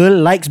the girl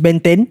likes Ben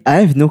 10.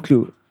 I have no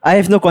clue. I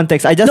have no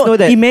context. I just know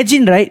that.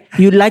 Imagine, right?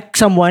 You like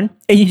someone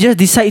and you just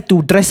decide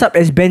to dress up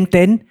as Ben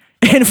 10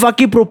 and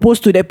fucking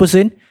propose to that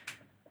person.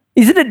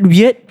 Isn't it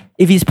weird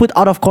if it's put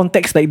out of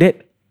context like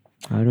that?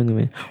 I don't know,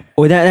 man.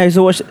 Oh, that I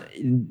also watched.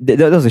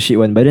 That was a shit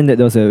one, but then that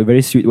was a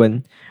very sweet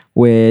one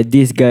where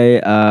this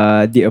guy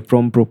did a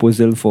prom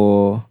proposal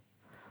for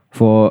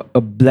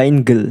a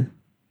blind girl.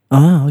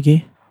 Ah,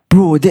 okay.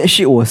 Bro, that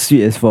shit was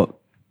sweet as fuck.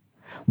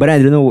 But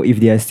I don't know if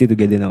they are still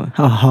together now.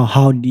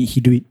 How did he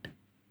do it?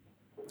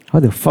 How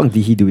the fuck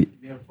did he do it?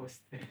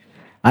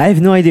 I have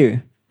no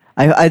idea.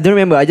 I don't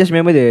remember. I just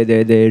remember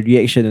the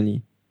reaction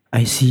only.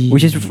 I see.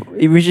 Which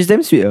is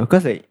damn sweet,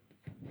 cause like,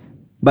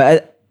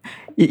 but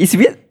it's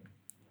weird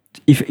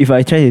if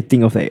I try to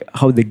think of like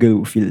how the girl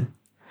would feel,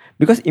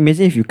 because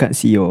imagine if you can't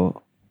see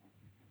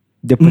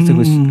the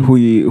person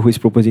who is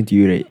proposing to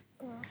you, right?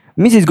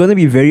 Means it's gonna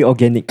be very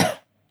organic.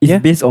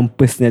 It's based on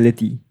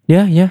personality.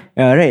 Yeah.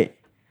 Right.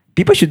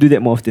 People should do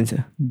that more often,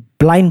 sir.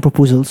 Blind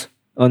proposals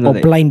or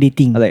like, blind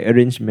dating. Or like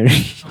arranged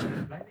marriage.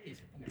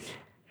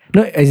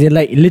 No, is it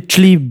like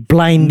literally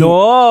blind?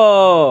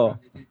 No.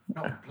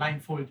 Not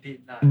blindfold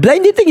date lah.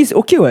 Blind dating is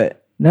okay,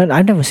 what? No,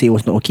 I never say it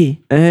was not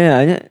okay. But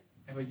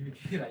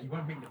you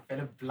want to make the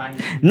fella blind.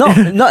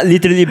 Not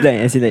literally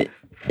blind, as in like,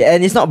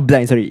 and it's not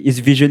blind. Sorry, it's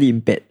visually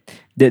impaired.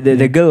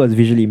 The girl was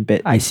visually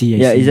impaired. I see.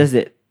 It's just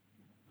that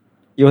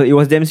it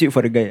was damn sweet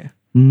for the guy.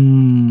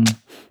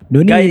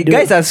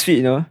 Guys are sweet,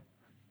 you know.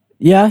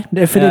 Yeah,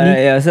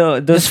 definitely. So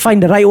those, just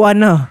find the right one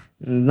now.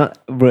 not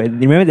bro.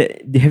 Remember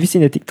that? Have you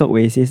seen the TikTok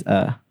where it says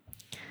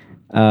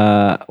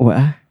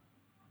what?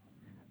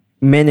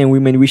 Men and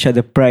women, which are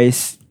the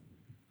price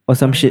or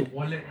some shit?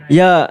 Wallet, right?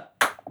 Yeah.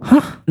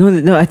 Huh?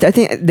 No. I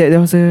think there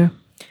was a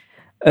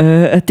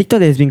TikTok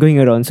that has been going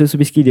around. So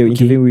basically they were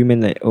interviewing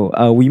women like,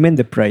 are women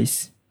the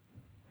price?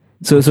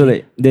 So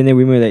like then the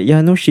women were like,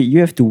 yeah, no shit, you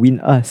have to win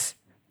us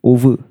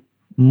over.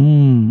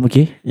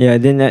 Okay. Yeah.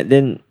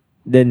 Then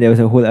there was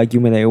a whole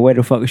argument like, why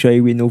the fuck should I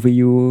win over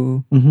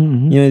you? You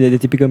know, the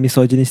typical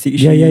misogynistic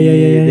shit. Yeah.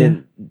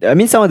 Then, I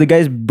mean, some of the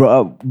guys brought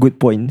up good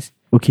points.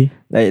 Okay.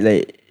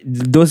 Like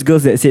those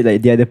girls that said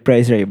like they are the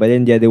price, right? But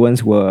then they are the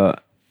ones who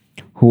are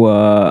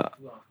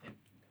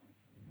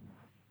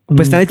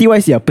personality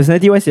wise, they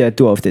are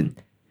too often.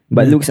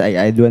 But looks,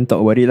 I don't talk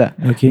about it lah.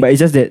 Okay. But it's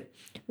just that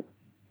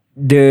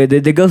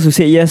the girls who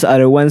say yes are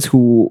the ones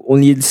who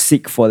only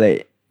seek for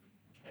like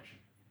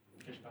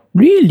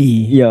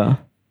Really?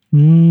 yeah.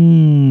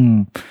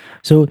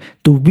 So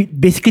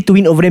basically to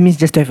win over them means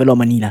just to have a lot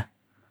of money lah.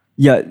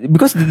 Yeah,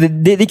 because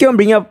they keep on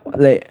bringing up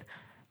like,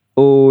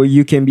 oh,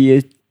 you can be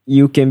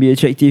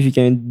attractive, you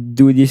can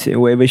do this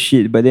and whatever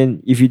shit, but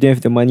then if you don't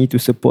have the money to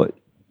support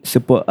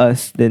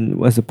us, then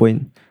what's the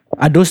point?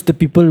 Are those the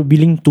people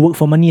willing to work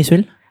for money as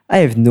well?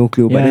 I have no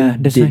clue. But Yeah,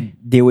 then that's why.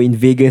 they were in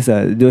Vegas.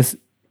 Those,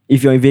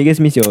 if you're in Vegas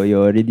means you're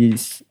already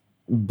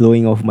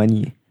blowing off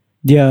money.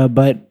 Yeah,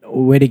 but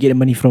where they get the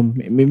money from?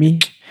 Maybe.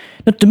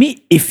 No, to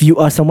me, if you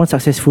are someone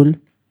successful,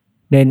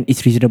 then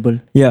it's reasonable.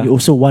 Yeah. You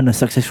also want a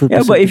successful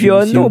Yeah, person. but to if be you're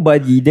with you.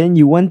 nobody, then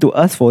you want to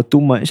ask for too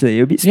much. Like,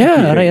 you're a bit stupid.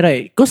 Yeah,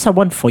 right. Go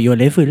someone for your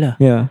level lah.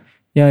 Yeah.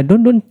 Yeah,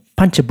 don't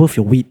punch above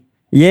your weight.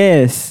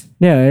 Yes.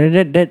 Yeah,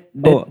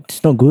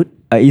 that's not good.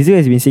 Izu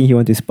has been saying he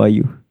wants to spar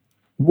you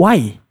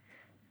Why?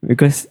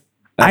 because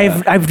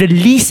I've the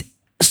least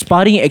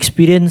sparring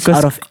experience 'Cause-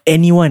 out of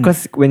anyone.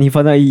 because when he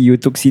found out you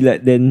took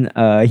silat, then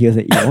he was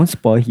like, I want to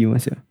spar him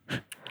also.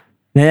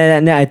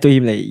 Then I told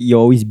him like,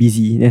 you're always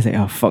busy. Then I was like,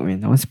 oh fuck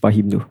man, I want to spar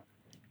him though.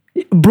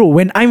 Bro,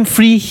 when I'm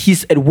free,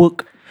 he's at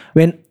work.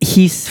 When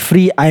he's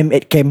free, I'm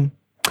at camp.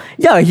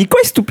 Yeah, he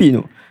quite stupid,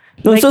 no.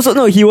 No, Like- so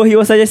he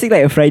was suggesting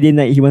like a Friday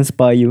night he wants to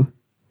spar you.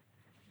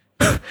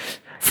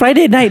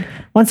 Friday night,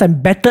 once I'm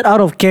battered out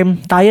of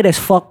camp, tired as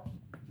fuck,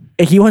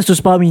 and he wants to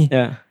spar me.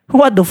 Yeah.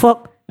 What the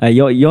fuck?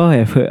 Y'all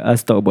have heard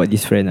us talk about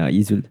this friend,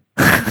 Izul.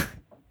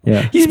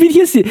 Yeah. He's been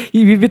here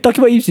we've been talking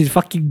about him since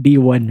fucking day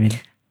one, man.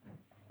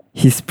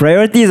 His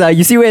priorities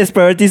you see where his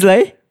priorities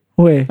lie?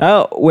 Where?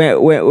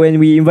 When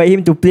we invite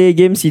him to play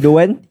games, he don't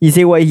want. He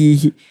say what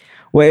he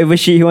whatever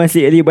shit he wants to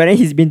say earlier, but then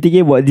he's been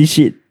thinking about this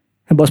shit.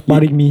 About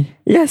sparring me.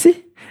 Yeah,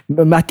 see?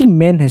 I think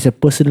man has a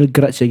personal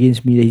grudge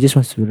against me that he just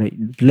wants to like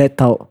let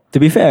out. To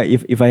be fair,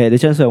 if I had the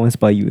chance, I want to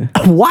spar you.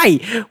 Why?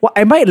 What,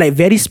 am I like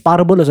very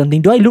sparable or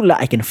something? Do I look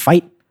like I can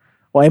fight?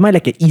 Or am I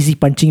like an easy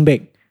punching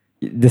bag?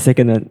 The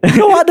second one.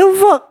 No, what the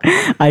fuck?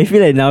 I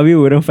feel like Nabil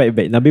wouldn't fight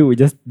back. Nabil would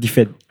just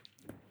defend.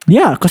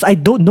 Yeah, because I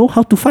don't know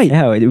how to fight.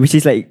 Yeah, which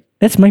is like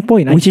That's my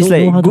point. which I is don't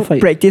like know how to good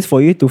fight. practice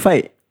for you to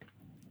fight.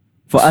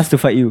 For us to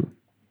fight you.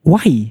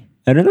 Why?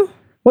 I don't know.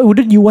 Why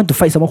wouldn't you want to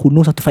fight someone who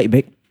knows how to fight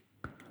back?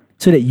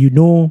 So that you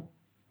know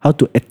how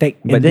to attack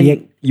But and then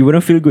react. you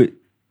wouldn't feel good.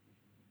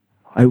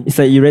 I, It's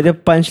like you rather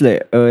punch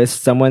like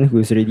someone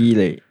who's already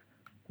like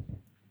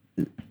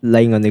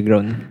lying on the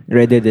ground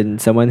rather than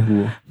someone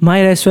who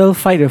might as well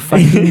fight a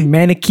fucking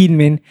mannequin,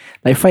 man.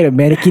 Like fight a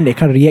mannequin that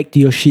can't react to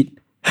your shit.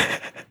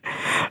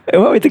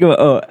 What are we talking about?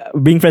 Oh,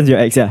 being friends with your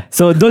ex, yeah.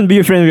 So don't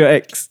be friends with your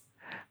ex.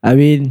 I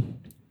mean,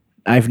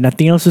 I have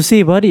nothing else to say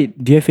about it.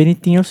 Do you have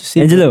anything else to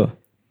say? Angelo,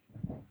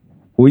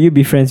 will you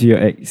be friends with your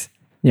ex?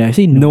 Yeah, I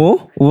say no.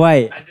 No?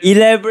 Why?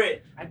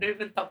 Elaborate. I don't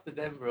even talk to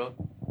them, bro.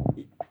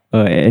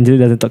 Angelo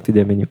doesn't talk to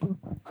them anymore.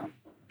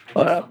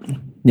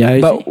 Yeah,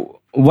 I But say,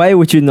 why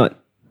would you not?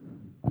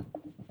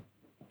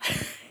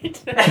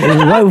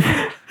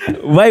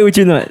 Why would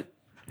you not?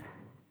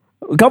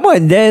 Come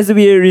on, there has to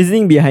be a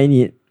reasoning behind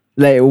it.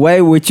 Like, why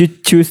would you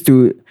choose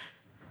to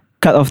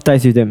cut off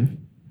ties with them?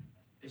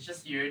 It's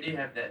just you already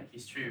have that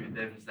history with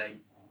them. It's like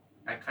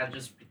I can't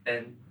just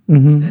pretend He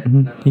that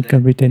none of can't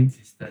that pretend.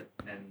 existed.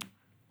 And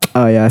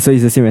Oh yeah, so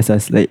it's the same as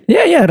us. Like,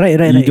 Yeah, right.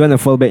 you don't want to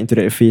fall back into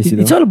that phase, you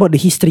know? It's all about the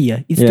history. Yeah.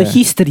 It's the Yeah.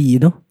 history, you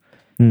know.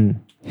 Hmm.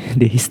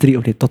 The history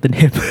of the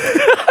Tottenham.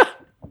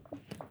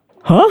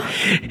 Huh?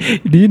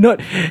 Do you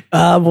not?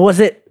 What was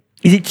it?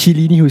 Is it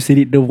Chiellini who said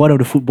it? The one of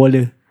the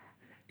footballer.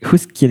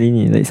 Who's killing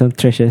it? Like some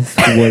trash ass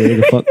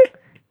footballer.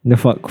 The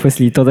fuck.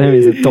 Firstly, Tottenham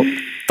is the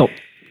top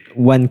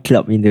one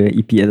club in the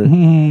EPL.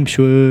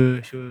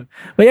 Sure.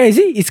 But yeah,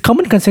 it's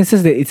common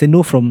consensus that it's a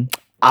no from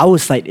our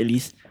side at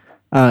least.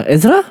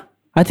 Ezra?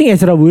 I think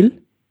Ezra will.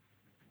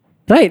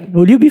 Right?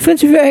 Will you be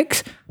friends with your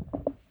ex?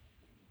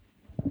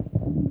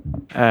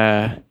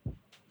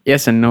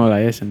 Yes and no lah.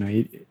 Yes and no.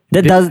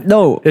 That does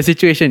no. The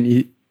situation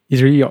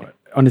is really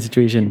on the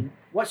situation.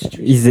 What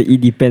situation? Is the it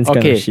depends kind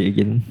Okay. of shit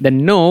again. The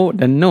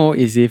no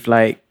is if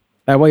like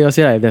what you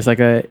say, like there's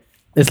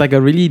like a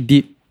really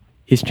deep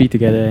history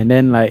together, and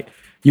then like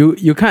you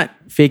can't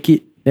fake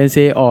it then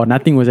say, oh,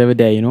 nothing was ever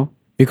there, you know,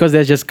 because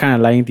that's just kind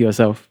of lying to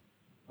yourself.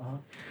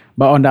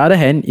 But on the other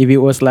hand, if it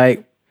was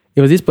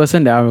this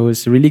person that I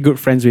was really good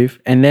friends with,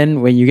 and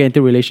then when you get into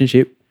a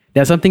relationship,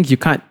 there are some things you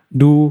can't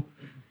do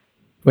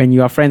when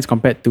you are friends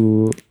compared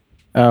to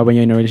when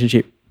you're in a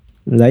relationship.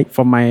 Like,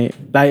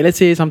 Let's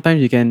say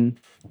sometimes you can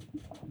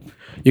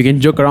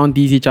joke around,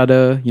 tease each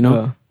other, you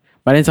know.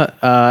 But then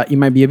it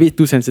might be a bit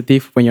too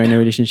sensitive when you're in a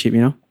relationship,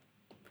 you know.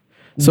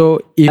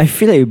 So I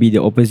feel like it would be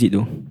the opposite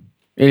though.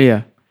 really,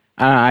 yeah,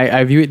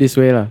 I view it this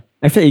way lah.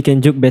 I feel like you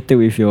can joke better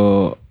with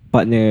your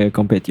partner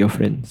compared to your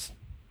friends.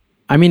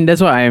 I mean,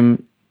 that's what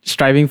I'm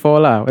striving for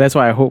lah. That's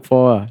what I hope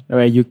for lah.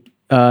 Where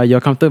you're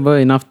comfortable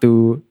enough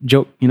to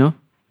joke, you know,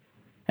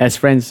 as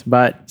friends.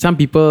 But some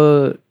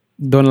people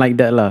don't like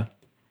that lah.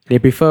 They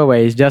prefer where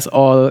it's just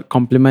all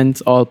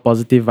compliments, all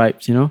positive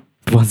vibes, you know.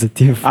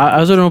 Positive. I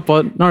also don't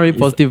know, not really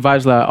positive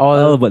vibes lah.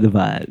 All about the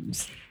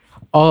vibes.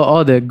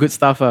 All the good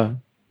stuff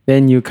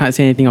then you can't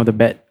say anything of the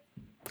bad,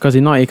 because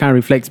if not, it kind of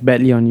reflects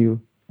badly on you.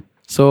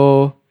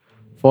 So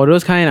for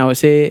those kind, I would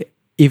say,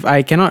 if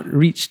I cannot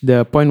reach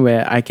the point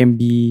where I can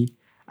be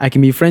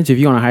friends with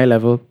you on a high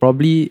level,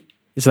 probably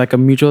it's like a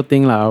mutual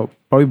thing lah. I'll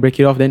probably break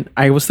it off. Then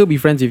I will still be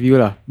friends with you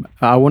lah.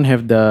 I won't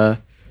have the,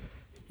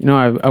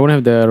 I won't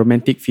have the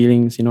romantic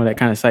feelings, that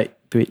kind of side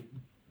to it.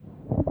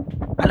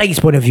 I like his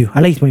point of view.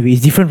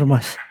 It's different from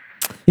us.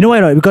 You know why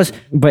not? Because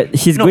But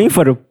he's going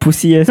for the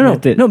pussy ass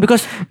method. no,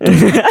 because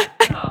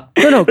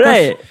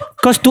Right.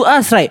 Because to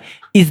us, right,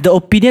 it's the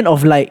opinion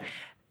of like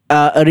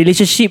a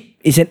relationship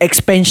is an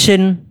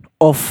expansion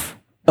of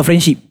a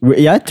friendship.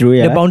 Yeah, true.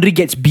 Yeah. The boundary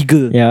gets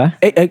bigger. Yeah.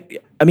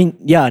 I mean,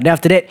 yeah. Then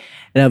after that,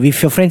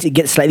 with your friends, it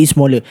gets slightly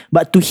smaller.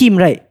 But to him,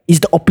 right, it's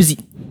the opposite.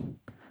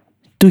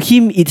 To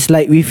him, it's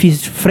like with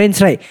his friends,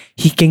 right,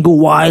 he can go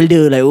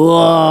wilder, like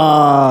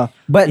wow.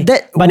 But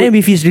then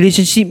with his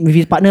relationship with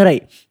his partner,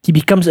 right, he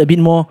becomes a bit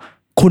more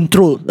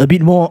controlled, a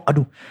bit more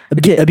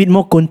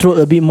controlled,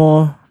 a bit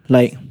more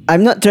like.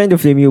 I'm not trying to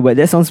flame you, but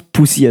that sounds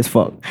pussy as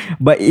fuck.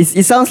 But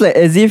it sounds like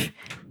as if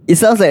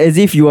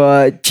you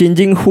are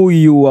changing who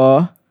you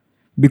are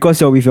because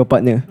you're with your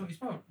partner. No,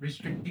 it's not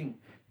restricting.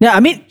 Yeah, I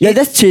mean, Yeah,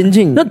 that's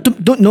changing. no.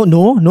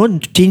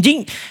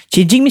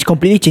 Changing means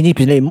completely changing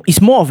personality.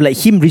 It's more of like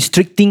him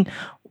restricting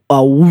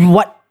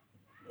what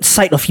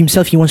side of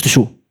himself he wants to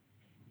show.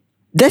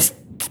 That's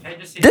I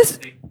just say That's-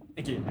 something.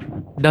 Okay.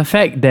 The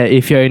fact that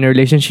if you're in a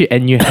relationship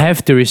and you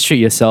have to restrict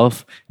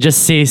yourself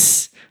just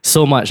says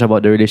so much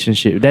about the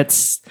relationship.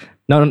 That's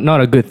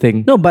not a good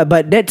thing. No, but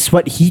that's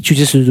what he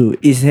chooses to do.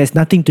 It has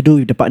nothing to do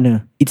with the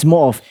partner. It's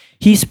more of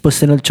his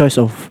personal choice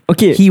of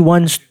Okay. he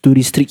wants to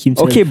restrict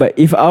himself. okay. But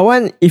if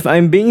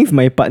I'm being with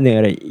my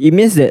partner, right, it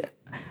means that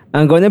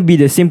I'm gonna be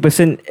the same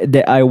person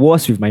that I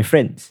was with my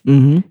friends.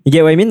 Mm-hmm. You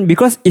get what I mean?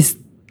 Because it's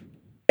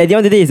at the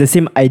end of the day, it's the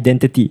same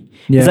identity.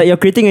 Yeah. It's like you're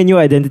creating a new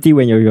identity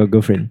when you're with your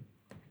girlfriend.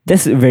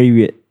 That's very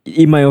weird,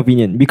 in my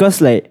opinion.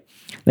 Because like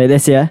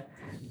let's say,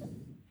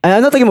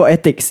 I'm not talking about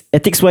ethics.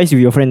 Ethics wise, with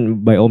your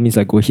friend, by all means,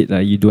 go ahead.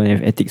 You don't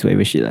have ethics,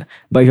 whatever shit.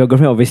 But with your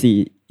girlfriend,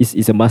 obviously,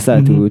 it's a must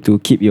to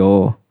keep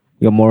your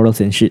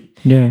morals and shit.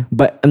 Yeah.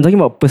 But I'm talking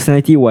about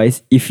personality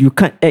wise. If you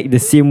can't act the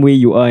same way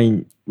you are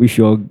with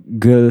your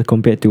girl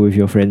compared to with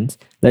your friends,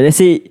 like let's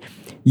say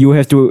you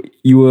were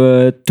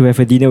to have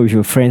a dinner with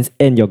your friends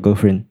and your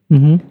girlfriend.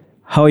 Mm-hmm.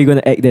 How are you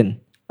gonna act then?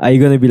 Are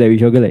you gonna be like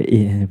with your girl like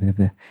blah,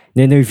 blah.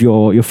 Then with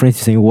your friends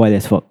you're saying wild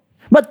as fuck?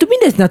 But to me,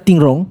 there's nothing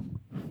wrong.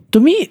 To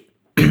me,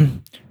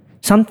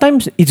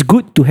 sometimes it's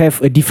good to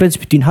have a difference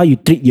between how you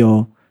treat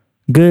your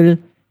girl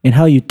and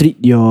how you treat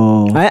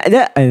your I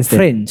understand.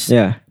 friends.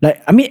 Yeah.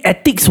 Like, I mean,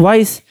 ethics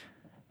wise,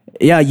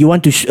 yeah, you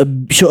want to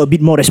show a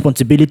bit more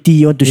responsibility.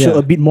 You want to show Yeah.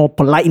 a bit more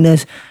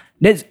politeness.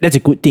 That's a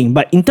good thing.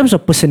 But in terms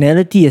of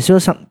personality as well,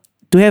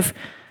 to have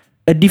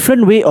a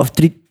different way of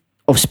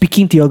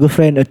speaking to your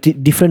girlfriend, a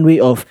different way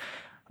of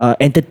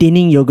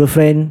entertaining your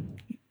girlfriend,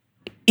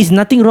 is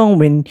nothing wrong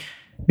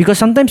because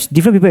sometimes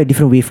different people have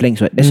different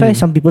wavelengths, right? That's why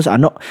some people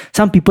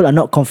are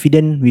not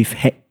confident with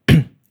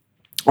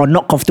or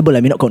not comfortable.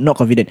 I mean, not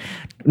confident,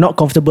 not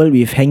comfortable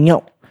with hanging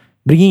out,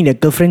 bringing their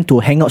girlfriend to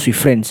hangouts with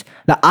friends.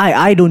 Like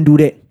I don't do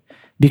that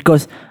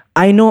because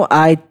I know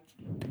I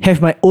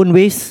have my own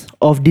ways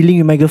of dealing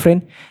with my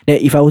girlfriend.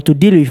 That if I were to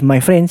deal with my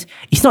friends,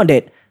 it's not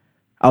that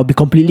I'll be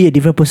completely a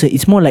different person.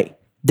 It's more like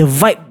the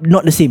vibe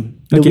not the same.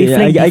 The Okay,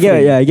 wavelength I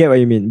different. get what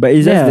you mean. But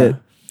it's just Yeah.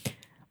 that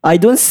I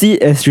don't see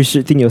it as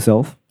restricting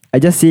yourself. I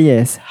just see it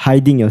as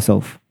hiding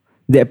yourself.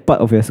 That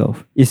part of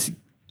yourself is,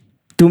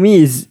 to me,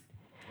 is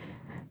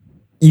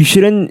you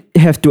shouldn't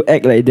have to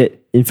act like that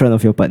in front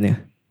of your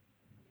partner.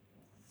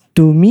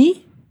 To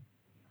me,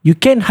 you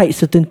can hide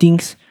certain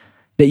things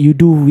that you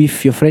do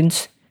with your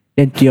friends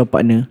than to your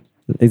partner.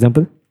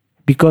 Example?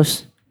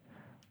 Because,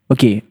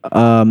 okay,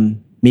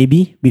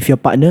 maybe with your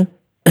partner,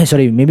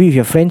 maybe with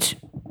your friends,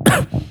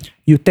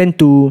 you tend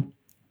to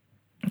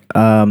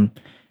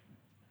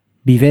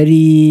be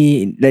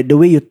very, like the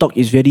way you talk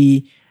is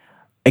very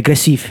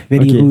aggressive,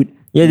 very Okay. rude.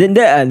 Yeah, then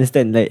that I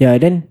understand. Like, Yeah,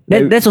 then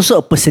that's also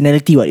a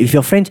personality. What if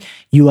your friends,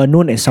 you are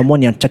known as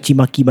someone yang caci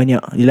maki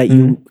banyak, like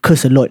you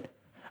curse a lot.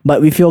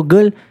 But with your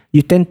girl,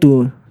 you tend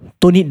to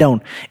tone it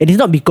down, and it's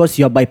not because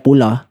you're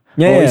bipolar,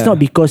 or it's not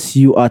because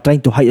you are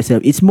trying to hide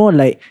yourself. It's more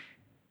like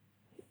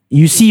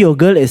you see your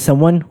girl as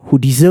someone who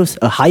deserves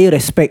a higher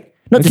respect.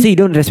 Not to say you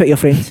don't respect your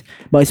friends,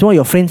 but it's more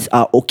your friends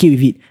are okay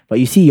with it. But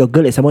you see your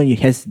girl as someone who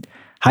has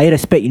higher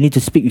respect. You need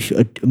to speak with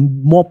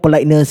more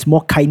politeness,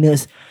 more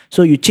kindness.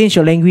 So you change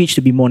your language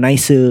to be more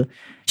nicer.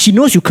 She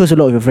knows you curse a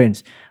lot with your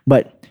friends,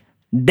 but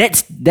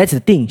that's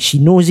the thing. She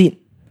knows it.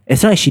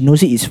 As long as she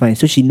knows it, it's fine.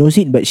 So she knows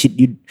it, but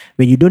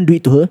when you don't do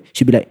it to her,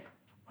 she'll be like,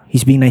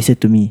 he's being nicer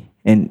to me,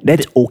 and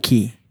that's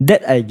okay.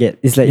 that I get.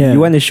 It's like Yeah. you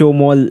want to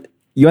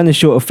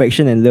show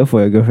affection and love for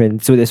your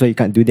girlfriend, so that's why you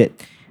can't do that.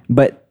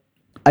 But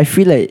I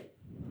feel like,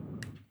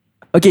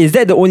 okay, is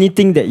that the only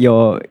thing that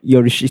you're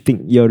restricting?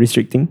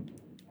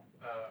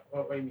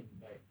 What do you mean?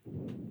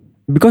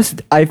 Like, because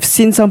I've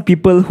seen some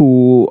people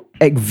who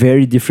act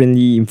very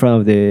differently in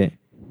front of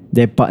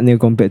their partner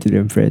compared to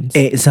their friends.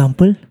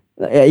 Example?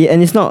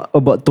 And it's not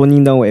about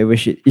toning down whatever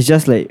shit. It's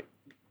just like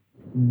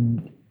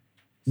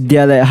they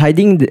are like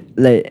hiding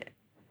like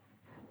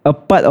a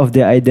part of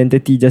their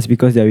identity just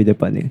because they are with their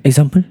partner.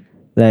 Example?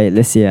 Like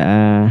let's say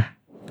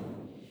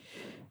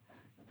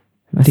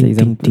what's the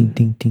example?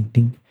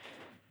 Ting.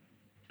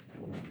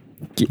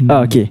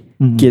 Okay.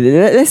 Okay.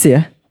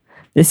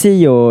 Let's say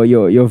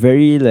you're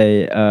very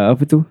like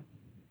apa tu?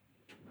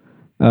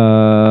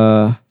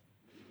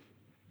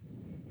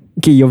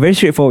 Okay, you're very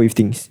straightforward with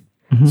things.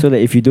 So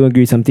like if you don't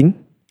agree with something,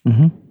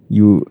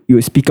 you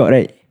speak out,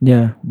 right?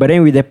 Yeah. But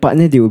then with their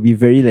partner, they will be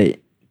very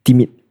like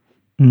timid.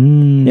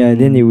 Yeah,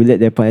 then they will let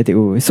their partner take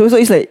over. So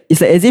it's like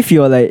as if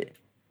you're like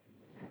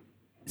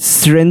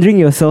surrendering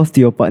yourself to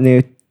your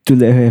partner to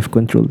let her have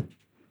control.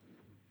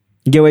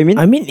 You get what I mean?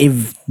 I mean,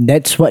 if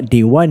that's what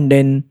they want,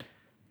 then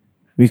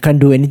we can't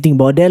do anything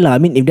about that lah. I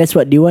mean, if that's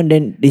what they want,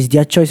 then it's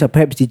their choice. Or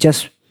perhaps they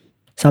just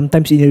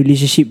sometimes in a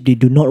relationship they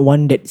do not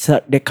want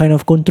that kind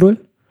of control.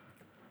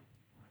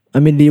 I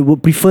mean, they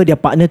would prefer their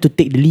partner to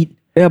take the lead.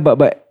 Yeah,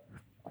 but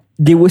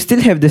they will still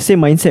have the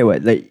same mindset.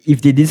 What, like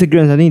if they disagree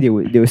on something, they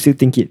will still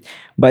think it.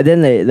 But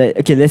then like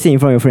okay, let's say in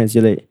front of your friends,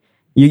 you're like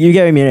you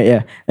get what I mean, right?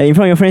 Yeah. Like in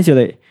front of your friends, you're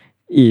like,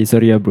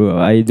 sorry bro,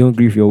 I don't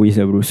agree with your ways,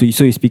 bro. So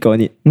you speak out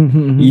on it.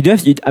 You don't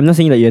have. I'm not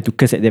saying like you have to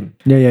curse at them.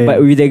 Yeah.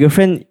 But with their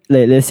girlfriend,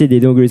 like let's say they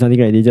don't agree with something,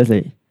 right? They just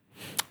like,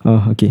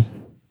 oh okay.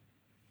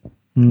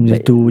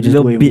 Like, just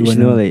little bitch, you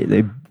know, like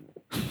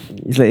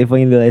it's like a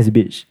fucking little ass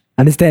bitch.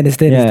 Understand.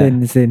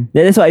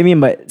 That's what I mean.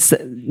 But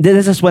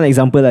that's just one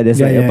example.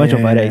 There's like a bunch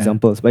of other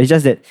examples. But it's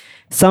just that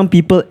some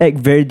people act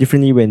very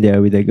differently when they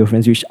are with their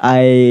girlfriends, which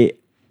I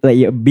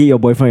like. Be your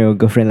boyfriend or your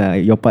girlfriend,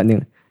 like your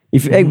partner.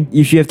 If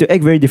you have to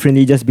act very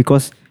differently just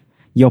because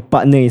your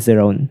partner is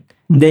around,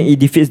 then it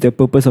defeats the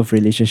purpose of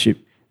relationship.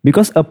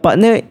 Because a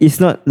partner is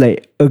not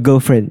like a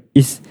girlfriend.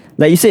 It's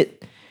like you said,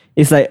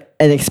 it's like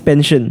an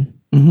expansion.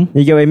 You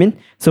get what I mean?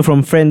 So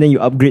from friend, then you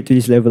upgrade to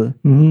this level.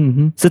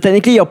 So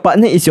technically your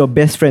partner is your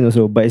best friend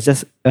also, but it's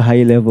just a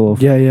higher level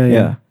of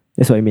yeah.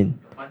 That's what I mean.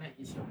 Your partner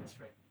is your best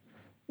friend.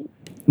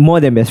 More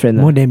than best friend.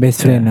 More than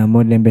best friend.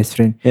 More than best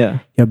friend. Yeah.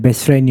 Your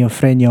best friend,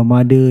 your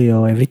mother,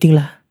 your everything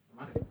lah.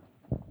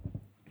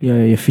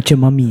 Your future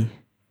mommy.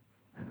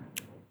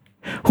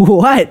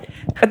 What?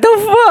 What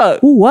the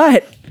fuck?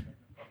 What?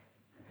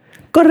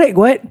 Correct,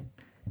 what?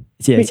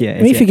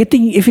 If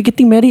you're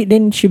getting married,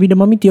 then she'll be the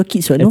mommy to your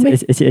kids, what? No, man?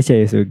 Actually,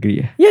 I also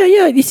agree.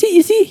 Yeah. You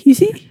see.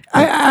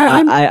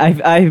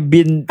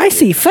 I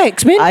see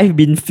facts, man. I've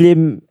been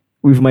flamed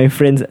with my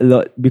friends a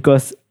lot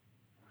because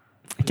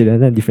okay, they're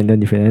not different. I'm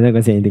not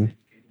gonna say anything.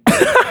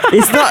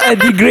 It's not a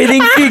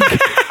degrading kink.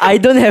 I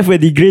don't have a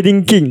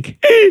degrading kink.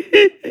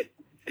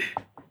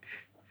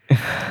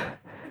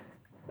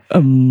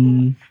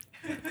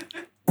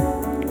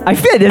 I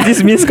feel there's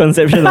this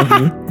misconception of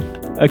me.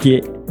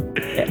 Okay,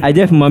 I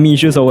don't have mommy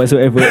issues or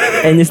whatsoever,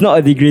 and it's not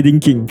a degrading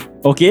king.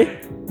 Okay.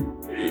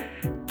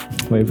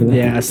 Whatever.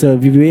 Yeah. So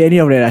if you any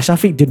of that,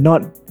 Shafiq does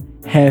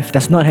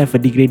not have a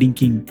degrading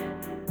king.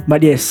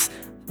 But yes,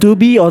 to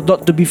be or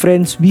not to be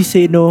friends, we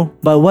say no.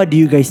 But what do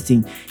you guys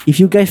think? If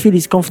you guys feel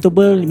it's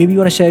comfortable, maybe you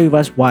want to share with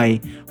us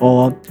why.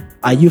 Or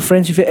are you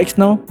friends with your ex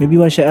now? Maybe you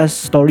want to share us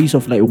stories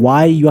of like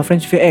why you are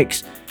friends with your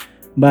ex.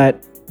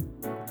 But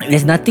if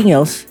there's nothing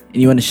else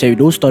and you want to share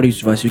those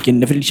stories with us, you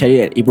can definitely share it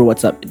at Ebro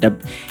Wassupp.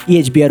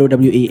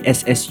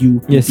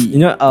 EHBROWASSUP. Yes, you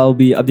know, I'll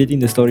be updating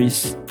the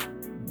stories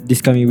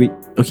this coming week.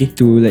 Okay.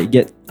 To like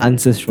get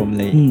answers from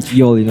like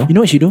y'all, you know. You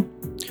know what you should do?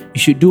 You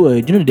should do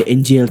the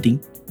NGL thing,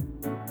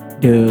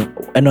 the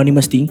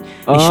anonymous thing.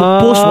 They should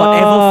post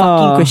whatever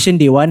fucking question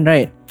they want,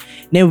 right?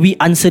 Then we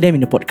answer them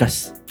in the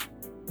podcast.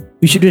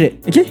 We should do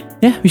that. Okay.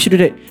 Yeah, we should do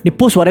that. They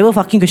post whatever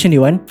fucking question they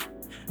want,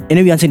 and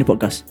then we answer in the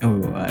podcast.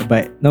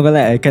 But not gonna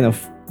lie, I kind of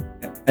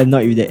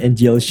annoyed with that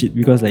NGL shit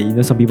because like, you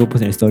know, some people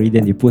post on a story,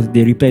 then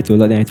they reply to a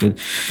lot, then I have to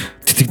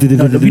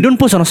No, we don't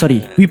post on a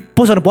story. We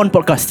post on a one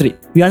podcast straight.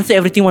 We answer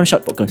everything one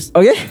shot podcast.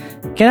 Okay.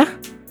 Can I?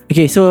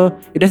 Okay, so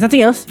if there's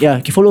nothing else,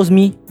 follow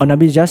me on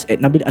Nabil Just at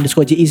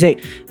Nabil_JEZ.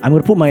 I'm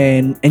gonna put my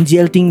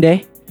NGL thing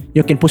there.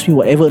 You can post me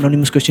whatever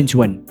anonymous questions you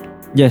want.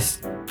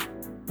 Yes.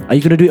 Are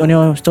you gonna do it on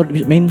your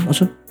story main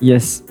also?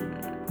 Yes.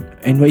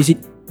 And what is it?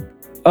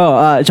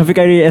 Shafiq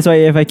Khairi,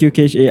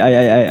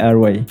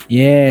 SYFIQKHAIIIRY.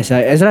 Yes.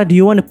 Ezra, do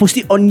you want to post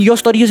it on your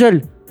story as well?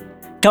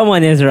 Come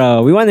on,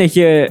 Ezra. We want to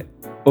hear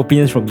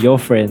opinions from your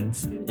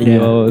friends and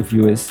your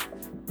viewers.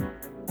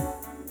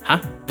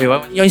 Huh? Wait,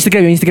 what? Your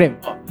Instagram.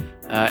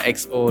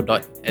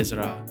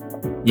 XO.Ezra.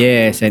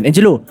 Yes, and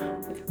Angelo,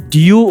 do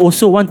you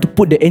also want to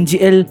put the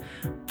NGL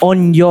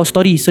on your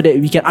story so that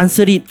we can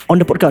answer it on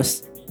the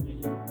podcast?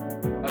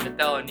 I will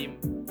tell him.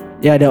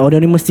 Yeah, the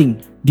anonymous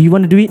thing. Do you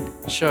want to do it?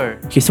 Sure.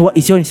 Okay, so what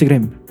is your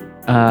Instagram?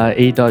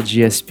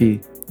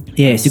 A.GSP.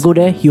 Yes, you go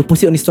there, he'll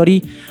post it on his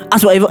story.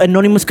 Ask whatever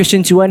anonymous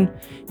questions you want,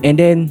 and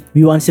then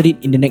we will answer it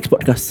in the next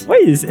podcast. Why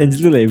is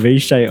Angelo like very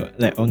shy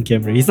like on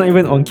camera? He's not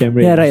even on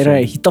camera. Yeah,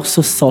 right. He talks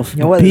so soft.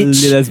 Yeah, what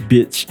bitch. a little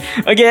bitch.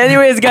 Okay,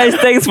 anyways guys,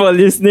 thanks for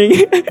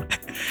listening.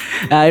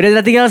 If there's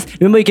nothing else,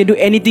 remember you can do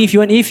anything if you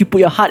want, if you put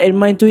your heart and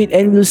mind to it.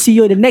 And we'll see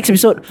you in the next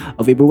episode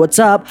of Hey Bro What's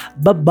Up.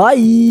 Bye-bye.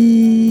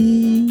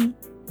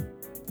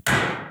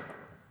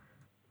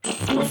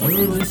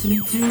 You're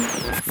listening to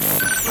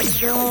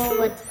Bro,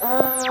 what's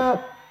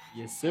up?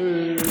 Yes,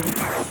 sir.